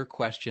go to your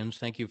questions.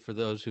 Thank you for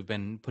those who've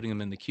been putting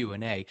them in the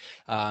Q&A.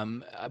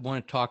 I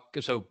want to talk,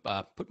 so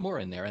put more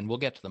in there and we'll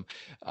get to them.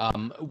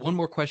 One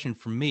more question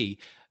from me.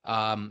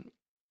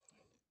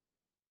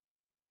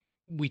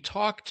 We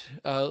talked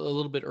a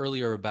little bit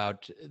earlier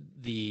about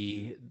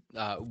the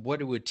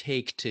what it would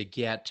take to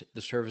get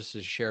the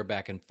services share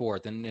back and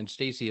forth. And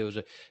Stacy,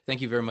 thank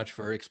you very much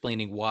for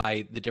explaining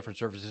why the different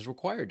services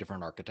require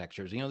different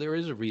architectures. You know, there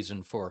is a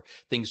reason for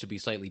things to be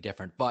slightly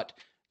different, but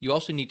you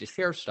also need to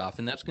share stuff,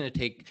 and that's going to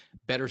take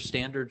better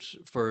standards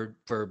for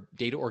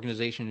data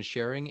organization and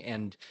sharing,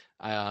 and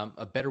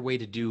a better way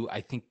to do,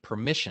 I think,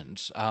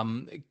 permissions.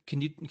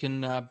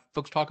 Can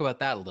folks talk about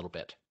that a little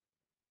bit?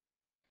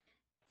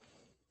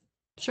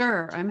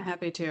 Sure, I'm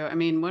happy to. I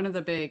mean, one of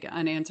the big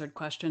unanswered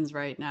questions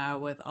right now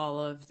with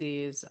all of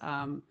these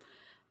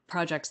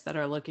projects that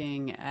are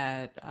looking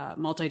at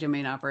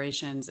multi-domain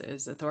operations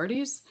is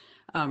authorities.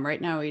 Right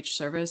now, each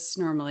service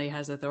normally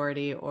has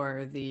authority,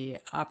 or the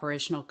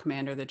operational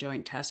commander, the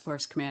Joint Task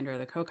Force commander,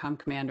 the COCOM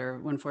commander,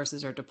 when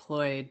forces are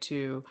deployed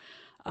to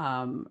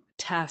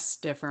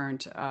test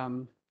different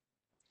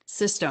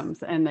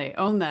systems, and they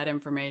own that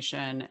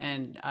information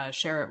and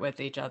share it with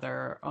each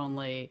other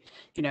only,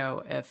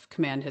 if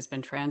command has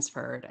been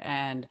transferred.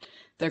 And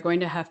they're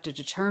going to have to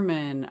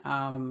determine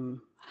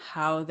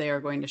how they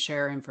are going to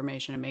share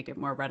information and make it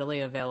more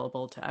readily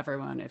available to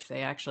everyone if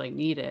they actually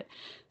need it.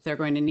 They're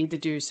going to need to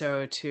do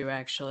so to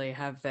actually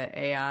have the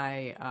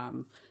AI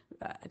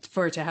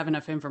for it to have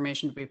enough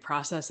information to be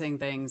processing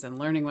things and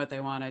learning what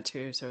they want it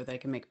to, so they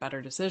can make better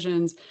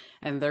decisions.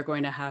 And they're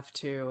going to have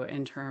to,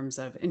 in terms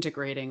of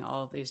integrating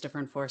all of these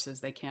different forces,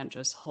 they can't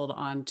just hold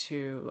on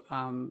to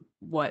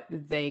what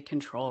they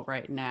control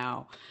right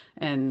now.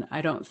 And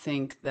I don't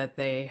think that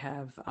they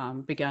have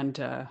begun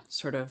to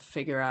sort of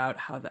figure out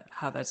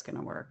how that's going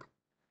to work.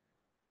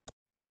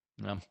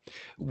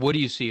 What do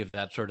you see of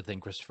that sort of thing,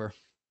 Christopher?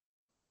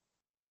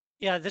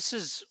 Yeah, this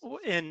is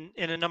in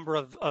a number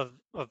of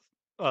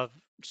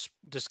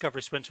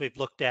discovery sprints we've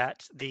looked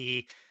at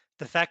the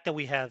fact that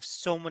we have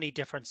so many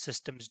different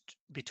systems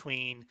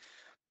between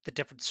the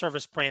different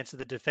service branches of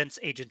the defense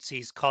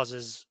agencies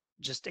causes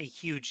just a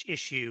huge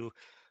issue,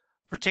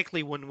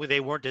 particularly when they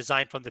weren't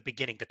designed from the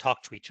beginning to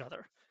talk to each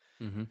other.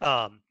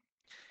 Mm-hmm.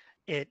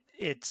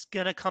 It's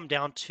going to come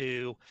down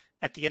to,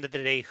 at the end of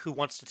the day, who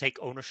wants to take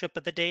ownership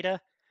of the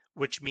data,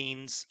 which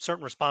means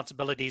certain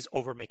responsibilities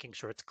over making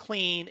sure it's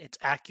clean, it's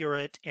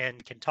accurate,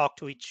 and can talk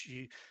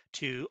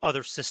to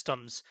other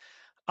systems.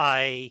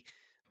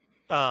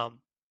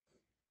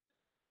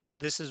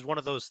 This is one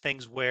of those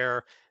things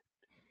where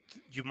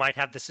you might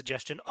have the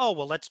suggestion, oh,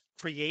 well, let's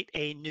create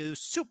a new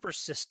super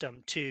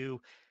system to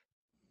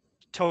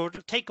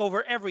take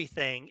over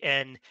everything.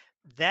 And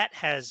that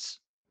has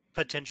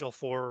potential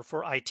for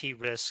IT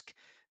risk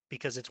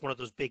because it's one of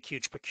those big,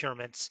 huge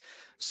procurements.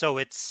 So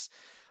it's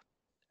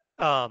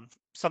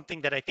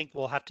something that I think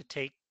we'll have to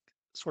take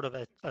sort of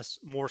a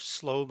more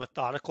slow,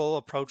 methodical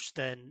approach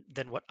than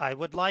what I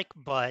would like.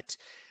 But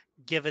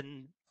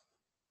given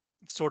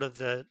sort of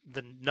the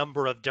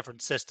number of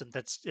different systems,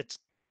 it's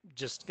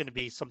just going to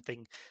be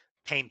something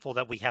painful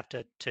that we have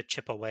to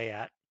chip away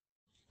at.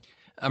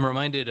 I'm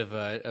reminded of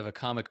a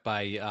comic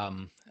by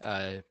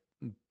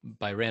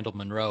Randall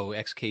Munroe,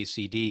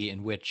 XKCD,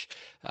 in which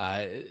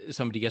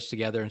somebody gets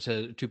together and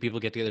says, two people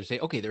get together and say,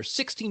 okay, there's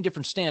 16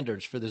 different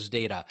standards for this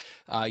data.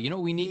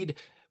 We need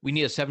a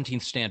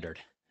 17th standard,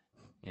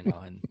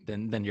 and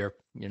then you're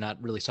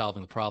not really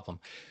solving the problem.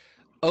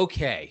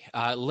 Okay,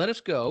 let us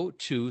go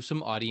to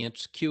some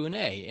audience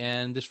Q&A.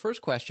 And this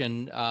first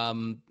question,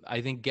 I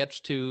think,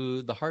 gets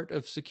to the heart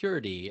of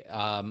security.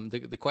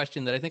 The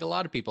question that I think a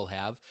lot of people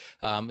have,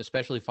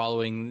 especially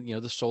following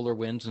the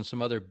SolarWinds and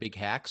some other big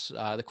hacks.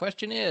 The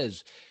question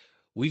is,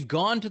 we've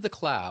gone to the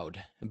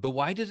cloud, but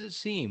why does it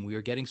seem we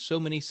are getting so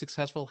many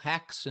successful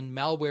hacks and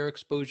malware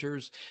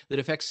exposures that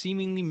affect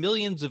seemingly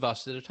millions of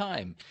us at a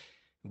time?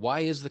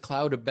 Why is the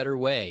cloud a better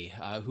way?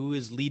 Who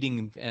is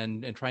leading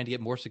and trying to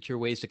get more secure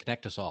ways to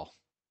connect us all?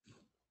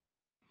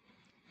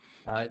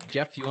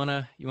 Jeff, you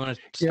wanna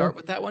start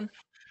with that one?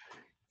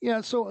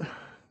 Yeah. So,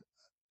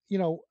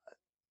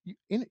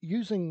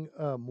 using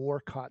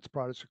more COTS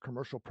products or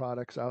commercial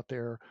products out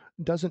there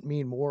doesn't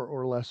mean more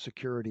or less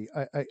security.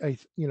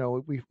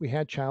 We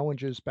had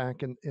challenges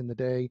back in the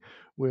day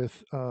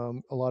with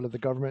a lot of the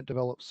government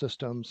developed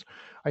systems.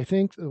 I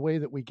think the way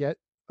that we get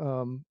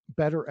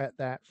better at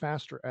that,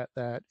 faster at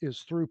that,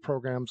 is through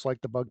programs like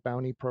the Bug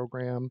Bounty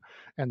Program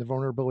and the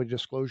Vulnerability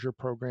Disclosure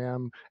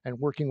Program, and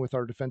working with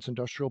our defense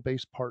industrial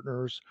base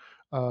partners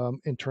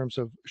in terms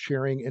of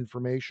sharing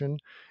information.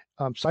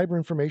 Cyber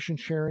information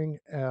sharing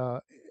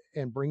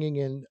and bringing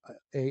in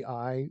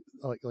AI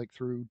like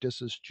through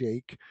DIS's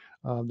Jake,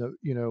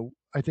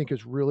 I think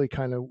is really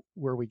kind of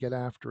where we get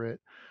after it.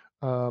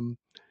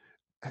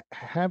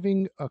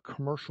 having a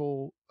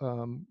commercial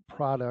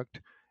product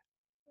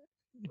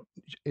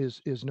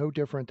is no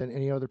different than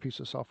any other piece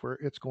of software.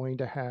 It's going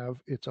to have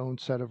its own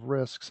set of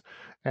risks,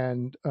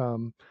 and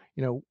you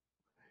know,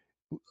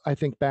 I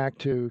think back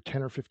to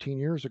 10 or 15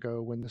 years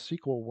ago when the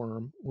SQL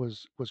worm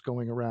was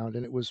going around,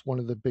 and it was one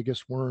of the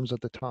biggest worms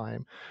at the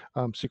time.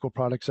 SQL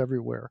products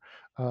everywhere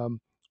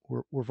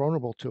were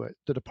vulnerable to it.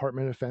 The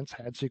Department of Defense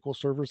had SQL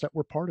servers that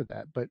were part of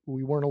that, but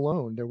we weren't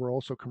alone. There were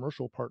also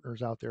commercial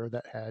partners out there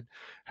that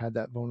had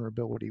that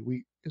vulnerability.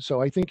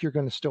 So I think you're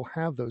going to still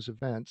have those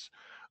events.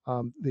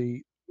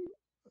 The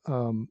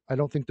I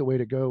don't think the way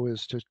to go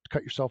is to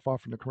cut yourself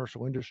off from the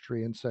commercial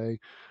industry and say,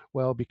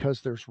 well,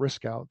 because there's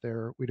risk out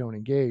there, we don't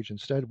engage.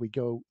 Instead, we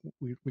go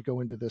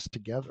into this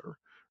together,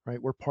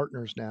 right? We're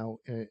partners now,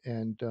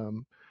 and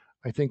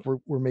I think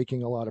we're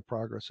making a lot of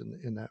progress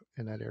in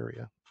that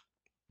area.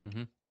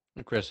 Mm-hmm.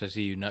 Chris, I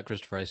see you. Not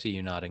Christopher. I see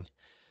you nodding.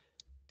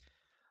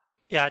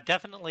 Yeah,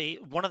 definitely.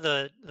 One of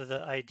the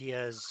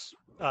ideas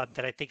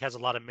that I think has a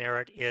lot of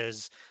merit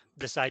is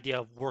this idea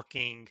of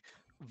working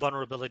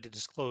vulnerability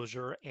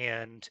disclosure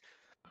and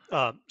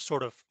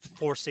sort of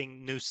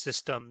forcing new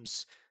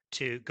systems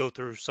to go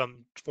through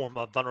some form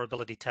of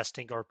vulnerability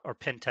testing or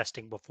pen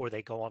testing before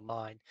they go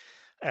online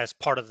as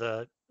part of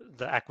the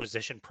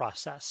acquisition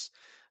process.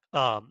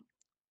 Um,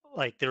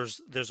 like there's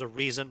a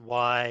reason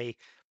why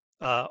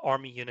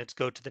Army units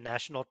go to the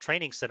National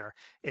Training Center.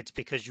 It's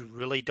because you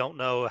really don't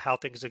know how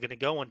things are going to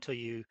go until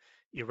you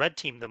red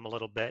team them a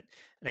little bit.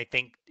 And I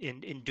think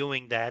in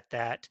doing that,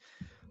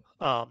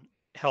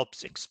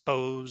 helps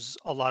expose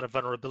a lot of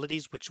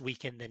vulnerabilities, which we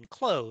can then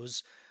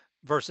close,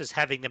 versus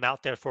having them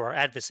out there for our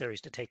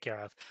adversaries to take care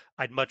of.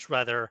 I'd much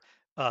rather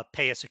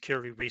pay a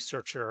security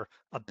researcher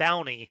a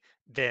bounty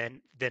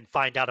than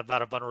find out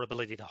about a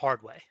vulnerability the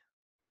hard way.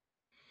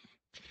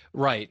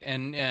 Right,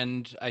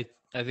 and I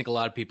think a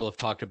lot of people have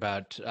talked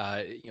about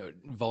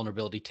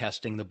vulnerability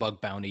testing, the bug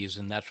bounties,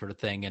 and that sort of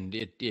thing, and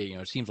it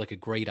it seems like a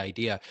great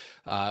idea.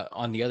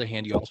 On the other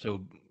hand, you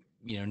also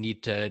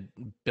need to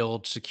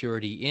build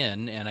security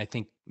in, and I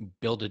think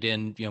build it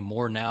in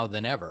more now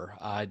than ever.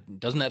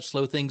 Doesn't that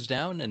slow things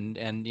down?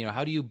 And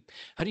how do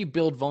you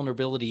build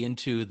vulnerability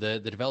into the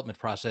development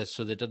process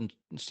so that it doesn't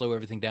slow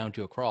everything down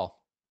to a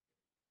crawl?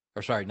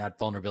 Or sorry, not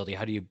vulnerability.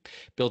 How do you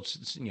build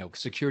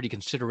security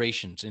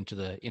considerations into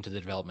the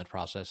development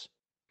process?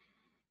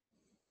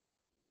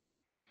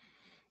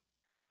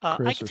 I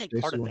Chris can or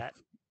take part Stacy? of that.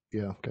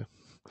 Yeah. Okay.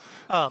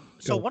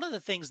 So Go. one of the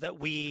things that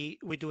we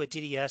do at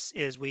DDS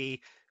is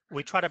we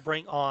try to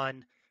bring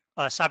on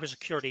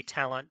cybersecurity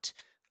talent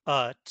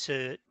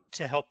to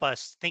help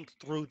us think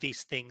through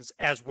these things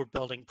as we're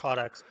building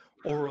products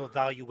or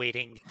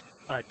evaluating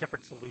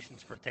different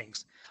solutions for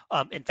things.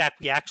 In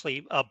fact, we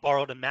actually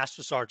borrowed a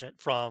master sergeant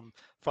from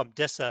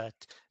DISA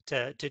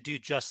to do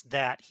just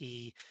that.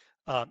 He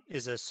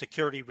is a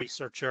security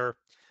researcher,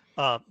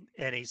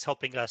 and he's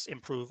helping us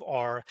improve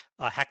our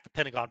Hack the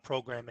Pentagon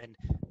program and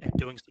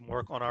doing some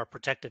work on our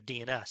protective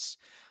DNS.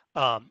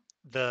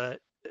 The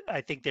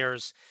I think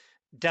there's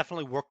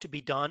definitely work to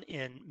be done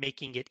in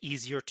making it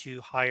easier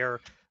to hire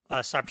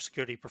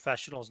cybersecurity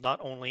professionals, not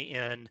only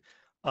in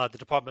the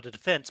Department of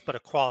Defense, but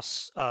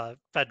across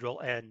federal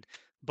and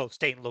both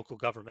state and local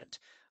government.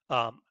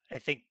 I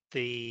think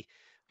we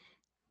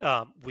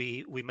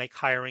make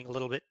hiring a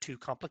little bit too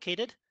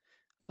complicated.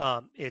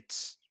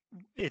 It's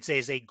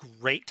is a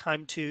great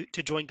time to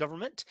join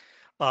government.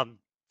 Um,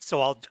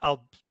 so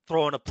I'll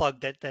throw in a plug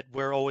that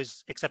we're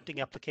always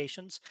accepting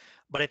applications,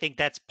 but I think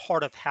that's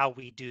part of how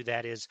we do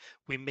that is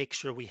we make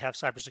sure we have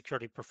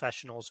cybersecurity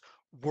professionals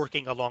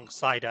working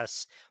alongside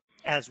us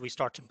as we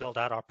start to build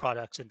out our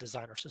products and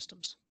design our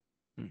systems.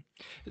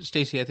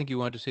 Stacy, I think you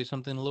wanted to say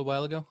something a little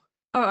while ago.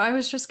 Oh, I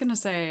was just going to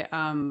say,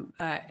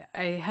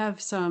 I have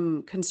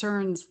some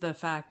concerns the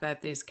fact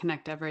that these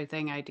connect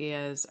everything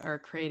ideas are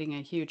creating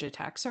a huge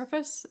attack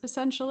surface,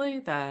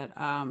 essentially, that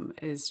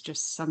is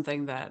just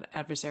something that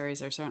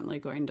adversaries are certainly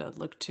going to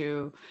look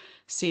to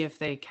see if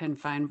they can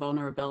find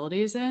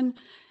vulnerabilities in.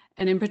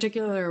 And in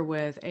particular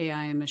with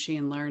AI and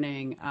machine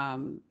learning,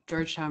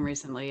 Georgetown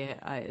recently,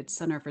 its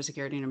Center for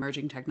Security and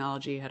Emerging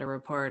Technology had a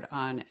report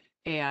on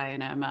AI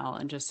and ML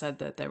and just said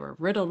that they were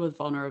riddled with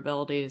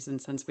vulnerabilities.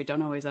 And since we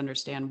don't always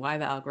understand why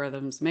the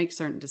algorithms make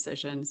certain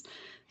decisions,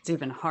 it's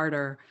even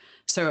harder.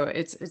 So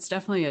it's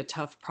definitely a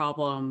tough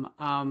problem.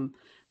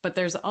 But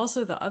there's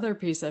also the other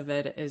piece of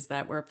it is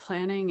that we're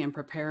planning and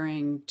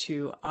preparing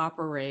to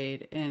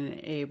operate in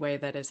a way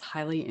that is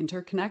highly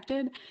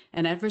interconnected,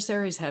 and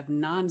adversaries have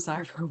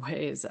non-cyber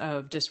ways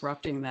of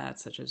disrupting that,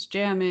 such as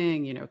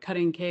jamming,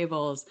 cutting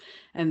cables,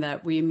 and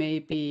that we may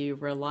be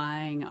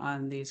relying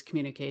on these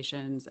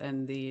communications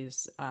and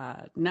these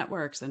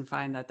networks and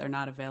find that they're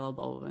not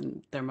available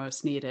when they're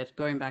most needed.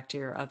 Going back to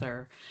your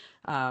other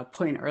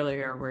point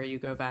earlier, where you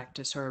go back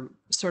to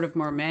sort of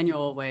more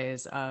manual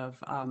ways of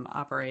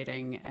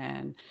operating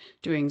and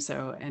doing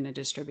so in a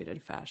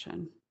distributed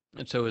fashion.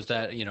 And so is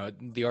that,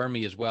 the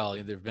Army as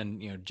well. There've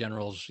been,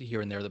 generals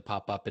here and there that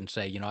pop up and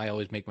say, I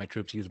always make my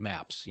troops use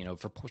maps,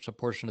 for a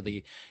portion of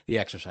the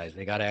exercise.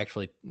 They got to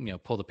actually,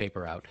 pull the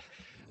paper out.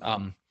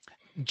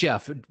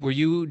 Jeff, were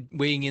you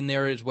weighing in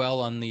there as well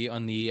on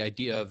the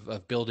idea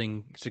of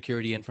building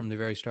security in from the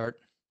very start?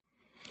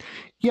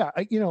 Yeah,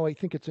 I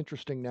think it's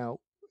interesting now.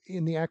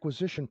 In the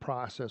acquisition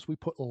process, we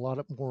put a lot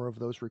more of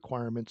those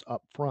requirements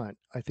up front.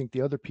 I think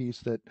the other piece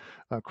that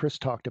Chris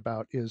talked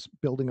about is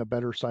building a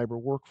better cyber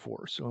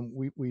workforce.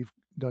 We've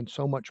done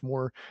so much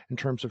more in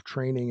terms of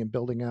training and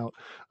building out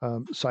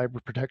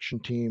cyber protection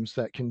teams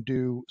that can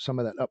do some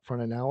of that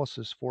upfront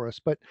analysis for us.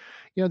 But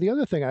the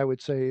other thing I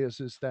would say is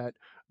that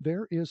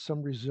there is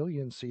some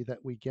resiliency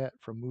that we get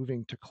from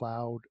moving to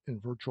cloud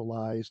and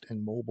virtualized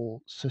and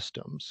mobile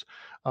systems,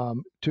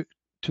 to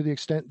the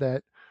extent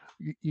that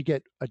you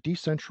get a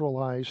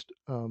decentralized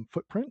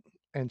footprint.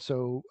 And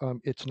so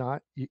it's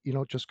not, you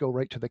don't just go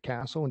right to the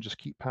castle and just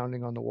keep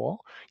pounding on the wall.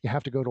 You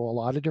have to go to a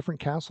lot of different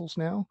castles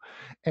now.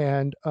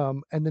 And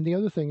then the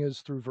other thing is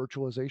through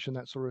virtualization,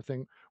 that sort of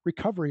thing,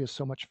 recovery is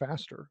so much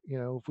faster.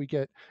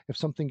 If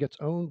something gets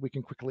owned, we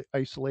can quickly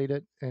isolate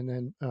it and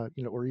then,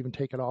 or even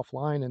take it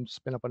offline and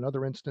spin up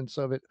another instance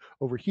of it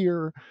over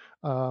here.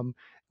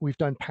 We've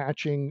done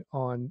patching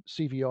on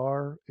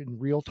CVR in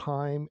real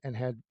time and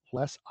had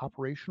less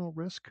operational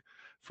risk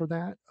for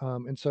that.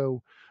 And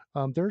so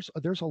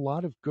there's a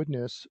lot of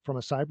goodness from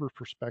a cyber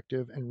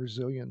perspective and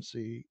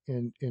resiliency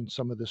in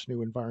some of this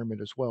new environment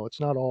as well. It's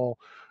not all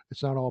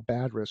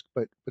bad risk,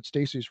 but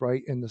Stacy's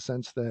right in the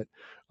sense that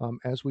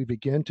as we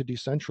begin to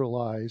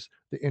decentralize,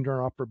 the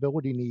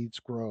interoperability needs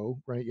grow.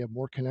 Right, you have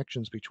more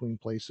connections between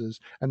places,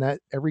 and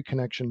that every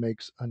connection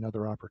makes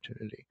another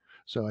opportunity.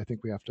 So I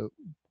think we have to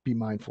be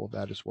mindful of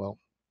that as well.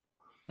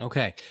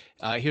 Okay,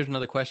 here's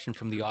another question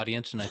from the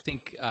audience, and I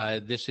think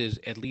this is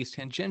at least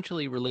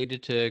tangentially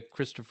related to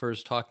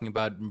Christopher's talking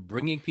about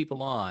bringing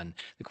people on.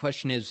 The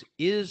question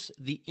is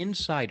the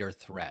insider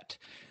threat?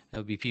 That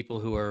would be people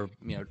who are,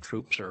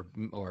 troops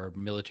or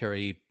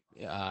military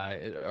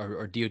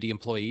or DoD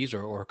employees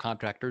or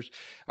contractors.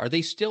 Are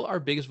they still our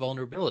biggest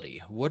vulnerability?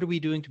 What are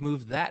we doing to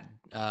move that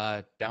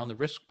down the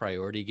risk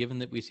priority, given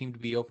that we seem to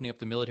be opening up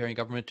the military and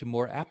government to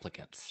more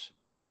applicants?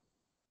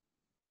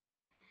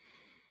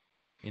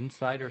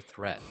 Insider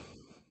threat.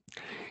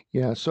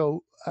 Yeah,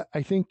 so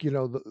I think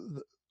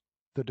the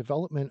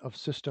development of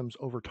systems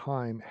over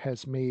time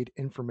has made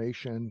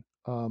information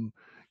a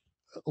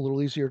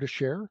little easier to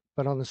share,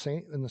 but in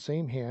the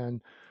same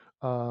hand,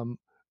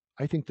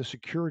 I think the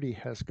security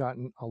has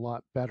gotten a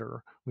lot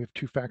better. We have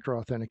two-factor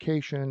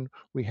authentication.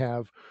 We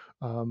have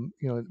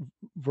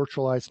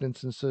virtualized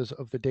instances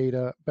of the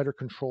data, better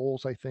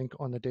controls, I think,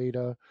 on the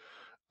data.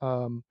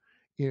 Um,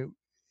 you know,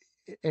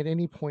 at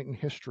any point in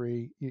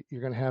history,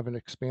 you're going to have an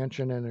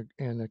expansion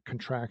and a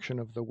contraction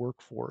of the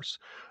workforce.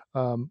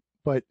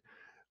 But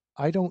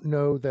I don't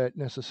know that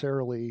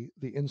necessarily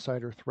the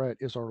insider threat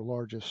is our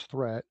largest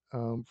threat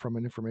from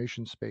an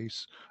information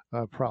space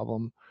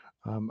problem.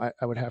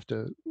 I would have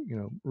to,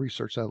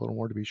 research that a little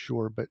more to be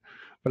sure. But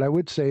I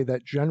would say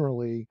that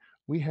generally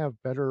we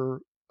have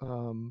better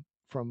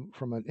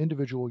from an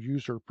individual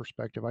user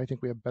perspective. I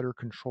think we have better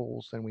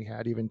controls than we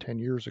had even 10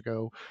 years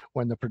ago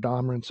when the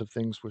predominance of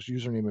things was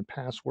username and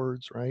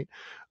passwords, right?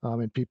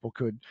 And people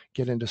could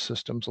get into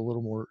systems a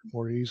little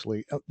more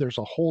easily. There's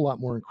a whole lot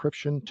more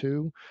encryption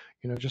too.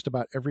 Just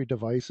about every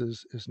device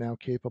is now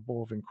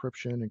capable of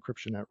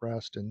encryption at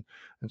rest, and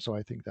so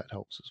I think that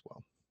helps as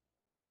well.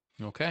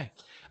 Okay.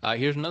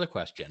 Here's another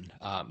question.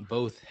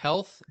 Both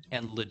health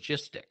and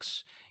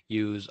logistics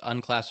use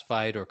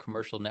unclassified or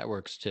commercial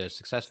networks to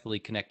successfully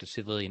connect to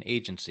civilian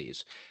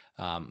agencies.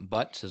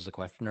 But, says the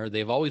questioner,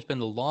 they've always been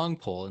the long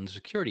pole in the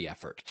security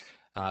effort.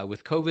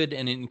 With COVID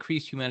and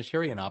increased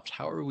humanitarian ops,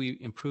 how are we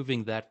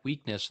improving that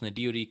weakness in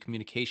the DoD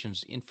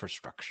communications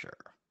infrastructure?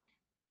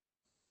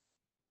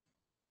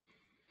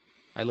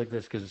 I like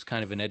this because it's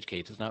kind of an edge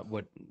case. It's not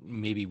what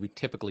maybe we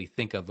typically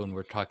think of when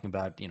we're talking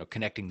about,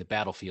 connecting the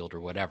battlefield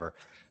or whatever.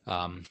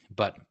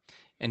 But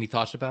any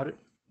thoughts about it?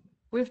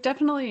 We've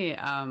definitely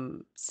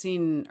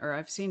seen, or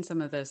I've seen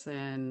some of this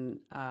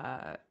in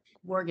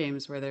war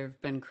games where there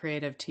have been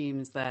creative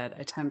teams that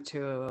attempt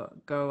to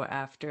go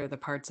after the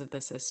parts of the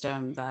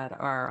system that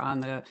are on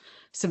the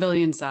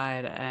civilian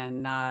side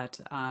and not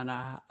on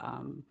a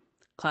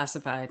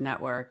classified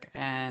network.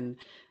 And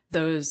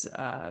those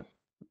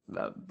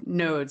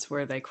nodes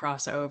where they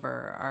cross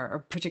over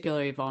are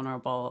particularly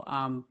vulnerable.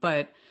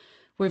 But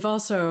we've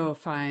also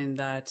find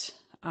that,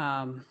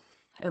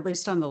 at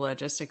least on the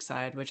logistics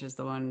side, which is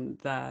the one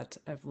that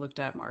I've looked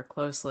at more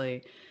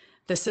closely,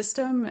 the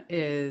system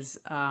is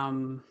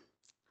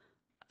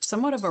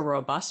somewhat of a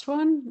robust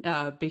one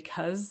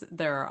because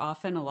there are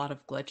often a lot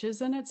of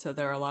glitches in it. So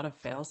there are a lot of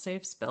fail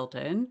safes built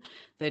in.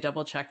 They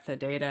double check the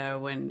data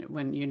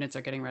when units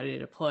are getting ready to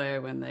deploy.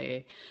 When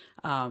they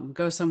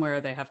go somewhere,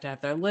 they have to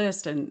have their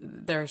list.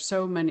 And there are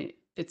so many,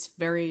 it's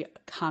very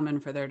common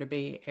for there to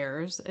be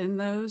errors in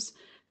those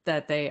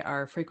that they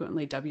are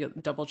frequently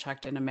double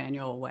checked in a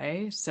manual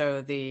way.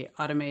 So the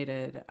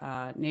automated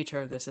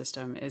nature of the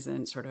system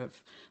isn't sort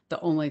of the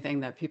only thing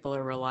that people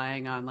are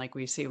relying on, like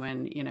we see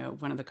when,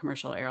 one of the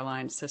commercial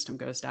airlines system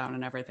goes down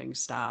and everything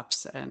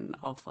stops and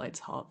all flights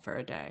halt for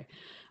a day.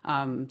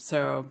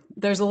 So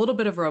there's a little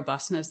bit of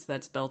robustness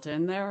that's built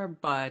in there,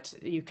 but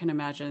you can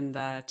imagine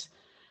that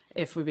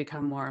if we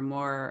become more and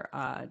more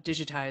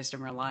digitized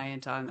and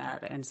reliant on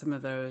that, and some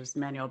of those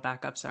manual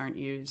backups aren't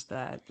used,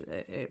 that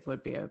it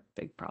would be a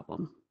big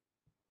problem.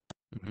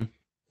 Mhm.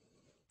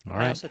 All I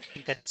right. also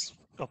think that's,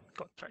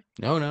 sorry.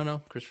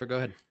 No, Christopher, go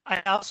ahead.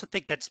 I also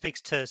think that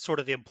speaks to sort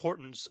of the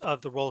importance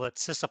of the role that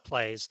CISA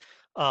plays.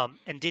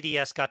 And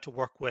DDS got to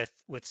work with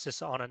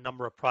CISA on a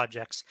number of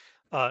projects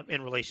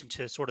in relation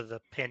to sort of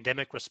the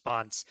pandemic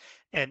response,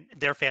 and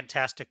they're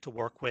fantastic to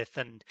work with.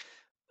 And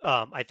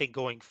I think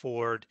going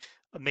forward,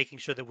 making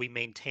sure that we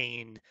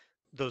maintain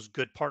those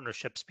good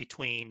partnerships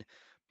between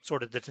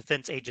sort of the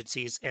defense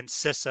agencies and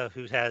CISA,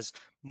 who has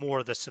more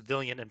of the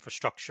civilian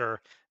infrastructure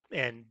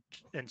and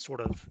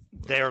sort of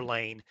their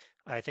lane,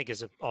 I think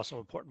is also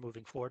important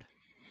moving forward.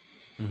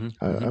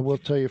 I will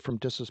tell you from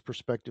DISA's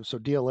perspective. So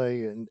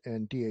DLA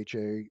and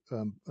DHA,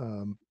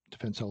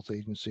 Defense Health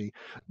Agency,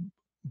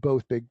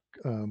 both big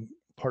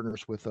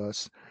partners with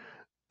us.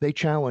 They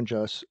challenge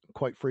us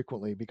quite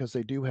frequently because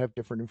they do have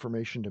different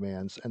information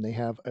demands, and they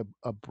have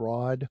a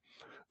broad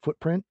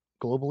footprint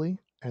globally,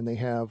 and they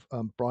have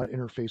broad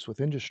interface with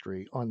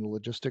industry. On the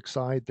logistics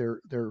side, they're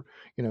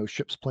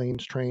ships,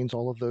 planes, trains,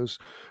 all of those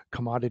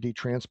commodity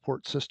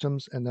transport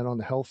systems, and then on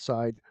the health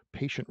side,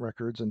 patient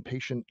records and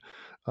patient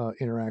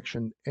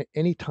interaction.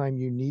 Anytime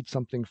you need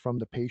something from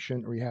the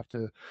patient, or you have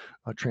to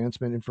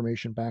transmit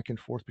information back and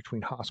forth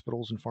between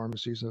hospitals and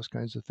pharmacies, those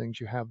kinds of things,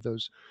 you have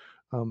those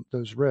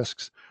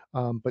risks.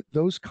 But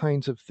those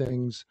kinds of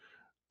things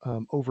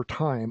over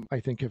time, I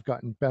think, have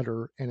gotten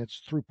better, and it's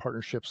through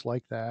partnerships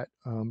like that,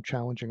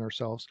 challenging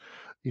ourselves.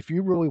 If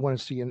you really want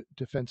to see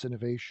defense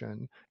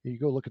innovation, you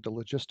go look at the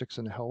logistics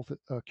and health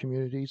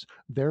communities.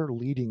 They're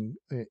leading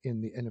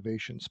in the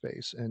innovation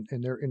space, and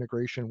their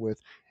integration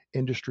with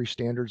industry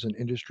standards and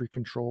industry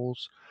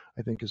controls,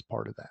 I think, is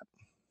part of that.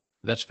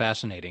 That's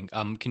fascinating.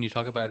 Can you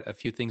talk about a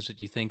few things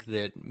that you think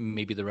that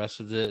maybe the rest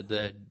of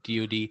the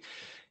DoD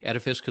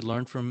edifice could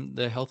learn from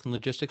the health and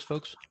logistics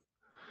folks?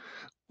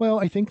 Well,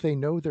 I think they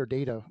know their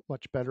data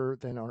much better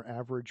than our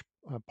average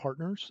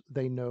partners.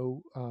 They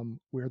know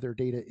where their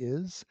data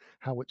is,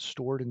 how it's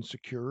stored and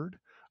secured.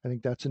 I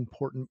think that's an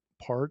important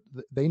part.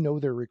 They know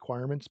their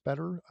requirements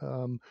better.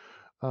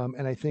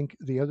 And I think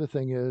the other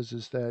thing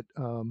is that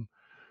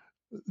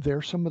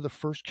they're some of the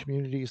first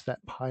communities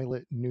that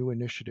pilot new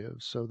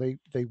initiatives. So they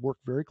work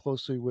very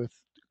closely with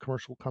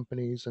commercial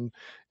companies and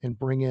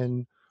bring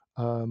in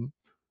um,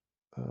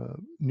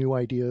 new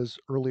ideas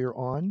earlier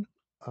on,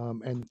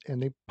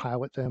 and they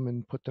pilot them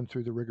and put them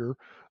through the rigor.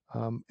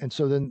 And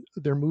so then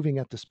they're moving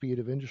at the speed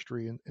of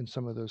industry in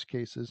some of those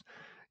cases.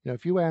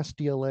 If you ask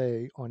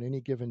DLA on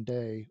any given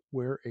day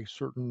where a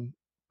certain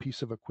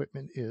piece of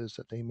equipment is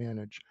that they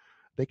manage,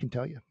 they can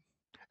tell you,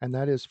 and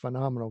that is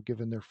phenomenal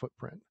given their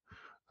footprint.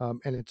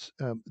 And it's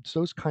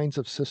those kinds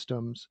of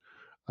systems.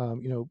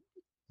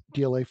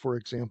 DLA, for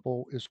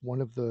example, is one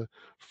of the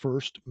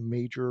first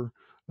major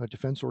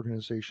defense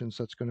organizations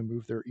that's going to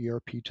move their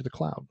ERP to the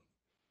cloud.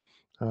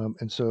 And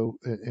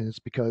it's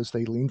because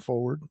they lean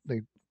forward,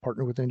 they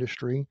partner with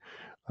industry,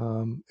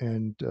 I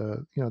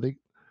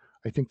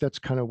think that's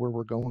kind of where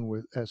we're going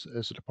with as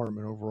a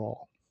department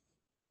overall.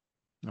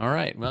 All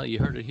right. Well, you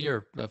heard it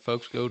here,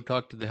 folks. Go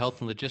talk to the health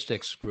and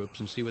logistics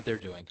groups and see what they're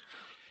doing.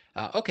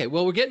 Okay,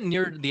 well, we're getting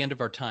near the end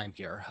of our time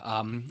here.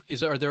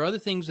 Are there other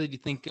things that you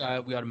think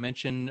we ought to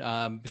mention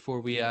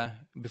before we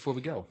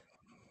go?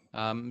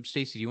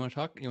 Stacy, do you want to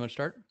talk? You want to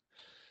start?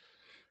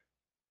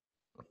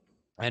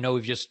 I know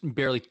we've just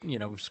barely,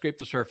 scraped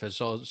the surface,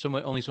 so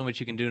only so much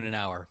you can do in an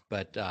hour,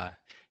 but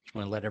just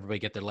want to let everybody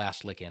get their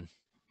last lick in.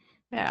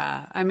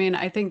 Yeah, I mean,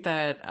 I think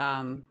that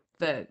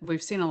that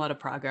we've seen a lot of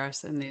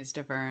progress in these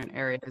different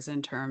areas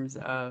in terms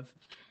of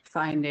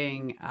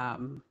finding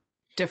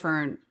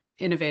different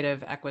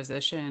innovative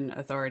acquisition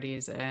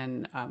authorities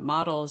and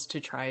models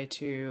to try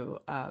to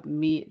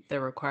meet the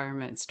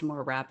requirements to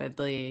more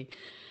rapidly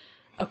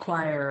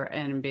acquire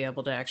and be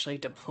able to actually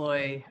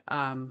deploy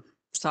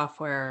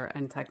software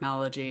and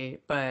technology,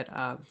 but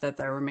that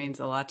there remains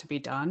a lot to be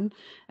done.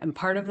 And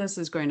part of this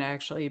is going to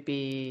actually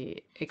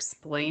be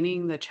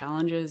explaining the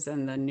challenges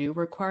and the new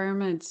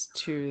requirements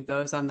to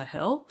those on the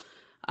Hill.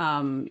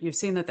 You've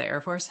seen that the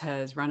Air Force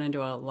has run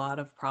into a lot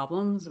of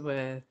problems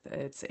with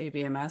its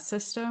ABMS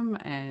system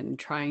and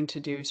trying to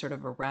do sort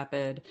of a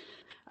rapid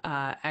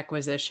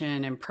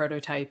acquisition and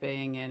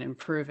prototyping and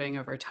improving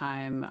over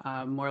time,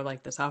 more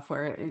like the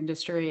software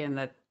industry, and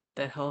that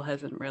the Hill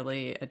hasn't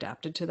really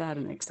adapted to that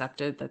and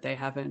accepted that they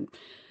haven't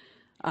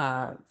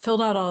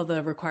filled out all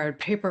the required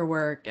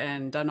paperwork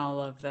and done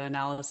all of the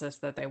analysis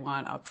that they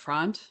want up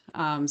front.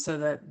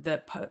 So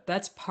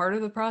that's part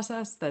of the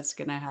process that's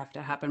going to have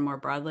to happen more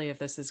broadly if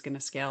this is going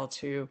to scale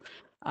to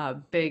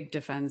big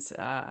defense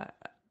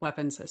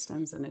weapon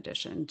systems, in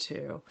addition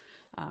to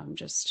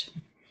just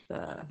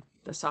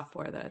the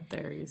software that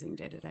they're using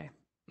day to day.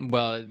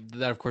 Well,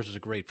 that of course is a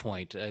great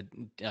point.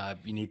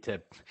 You need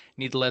to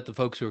let the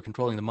folks who are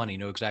controlling the money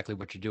know exactly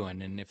what you're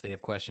doing, and if they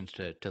have questions,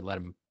 to let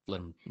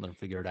them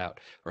figure it out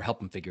or help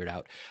them figure it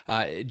out.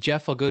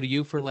 Jeff, I'll go to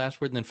you for last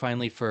word, and then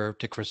finally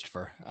to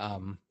Christopher.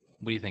 What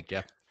do you think,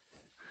 Jeff?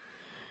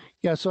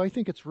 Yeah, so I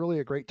think it's really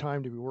a great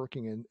time to be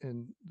working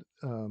in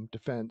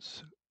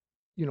defense.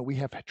 We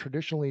have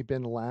traditionally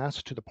been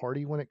last to the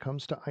party when it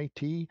comes to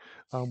IT.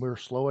 We're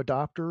slow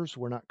adopters.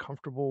 We're not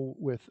comfortable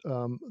with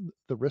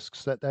the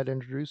risks that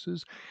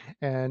introduces,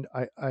 and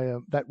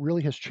that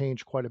really has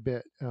changed quite a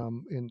bit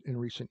in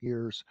recent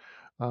years.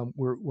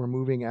 We're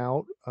moving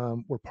out.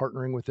 We're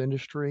partnering with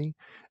industry,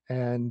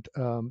 and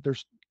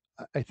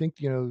I think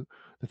the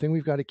thing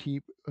we've got to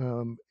keep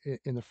in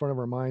the front of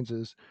our minds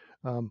is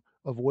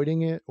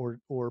avoiding it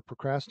or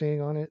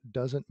procrastinating on it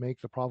doesn't make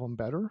the problem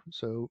better.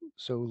 So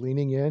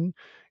leaning in,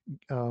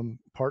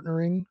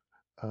 partnering,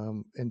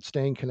 and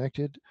staying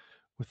connected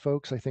with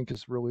folks, I think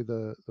is really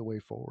the way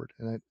forward.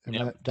 And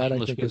Yep, that I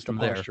timeless think is the wisdom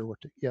there. posture.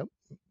 Yep,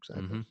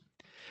 exactly. Hmm.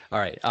 All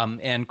right.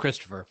 And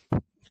Christopher,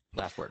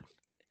 last word.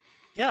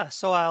 Yeah,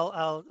 so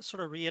I'll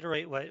sort of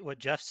reiterate what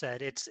Jeff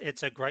said.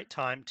 It's a great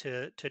time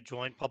to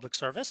join public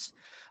service.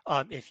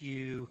 If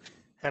you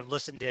have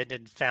listened in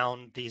and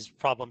found these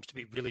problems to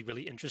be really,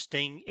 really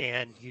interesting,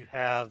 and you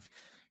have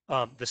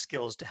the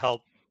skills to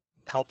help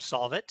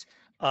solve it,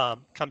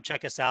 come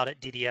check us out at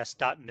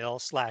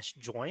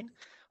dds.mil/join.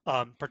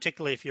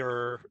 Particularly if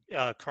you're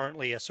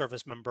currently a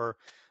service member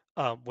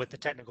with a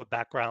technical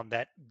background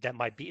that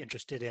might be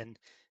interested in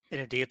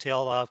a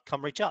detail,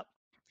 come reach out.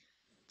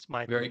 It's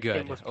my Very good.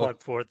 shameless Oh,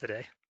 plug for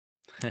today.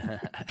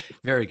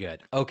 very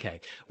good. Okay.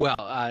 Well,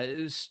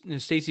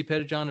 Stacy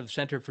Pettijohn of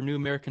Center for New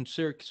American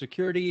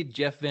Security,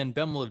 Jeff Van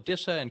Bemmel of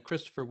DISA, and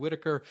Christopher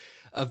Whitaker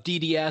of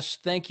DDS.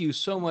 Thank you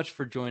so much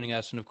for joining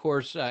us. And of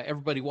course,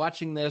 everybody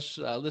watching this,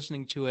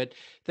 listening to it,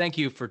 thank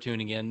you for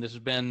tuning in. This has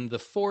been the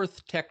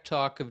 4th Tech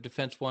Talk of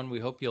Defense One.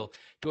 We hope you'll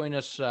join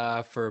us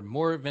for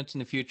more events in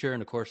the future.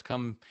 And of course,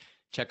 come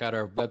check out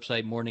our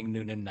website morning,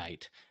 noon, and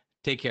night.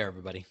 Take care,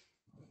 everybody.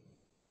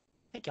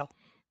 Thank y'all.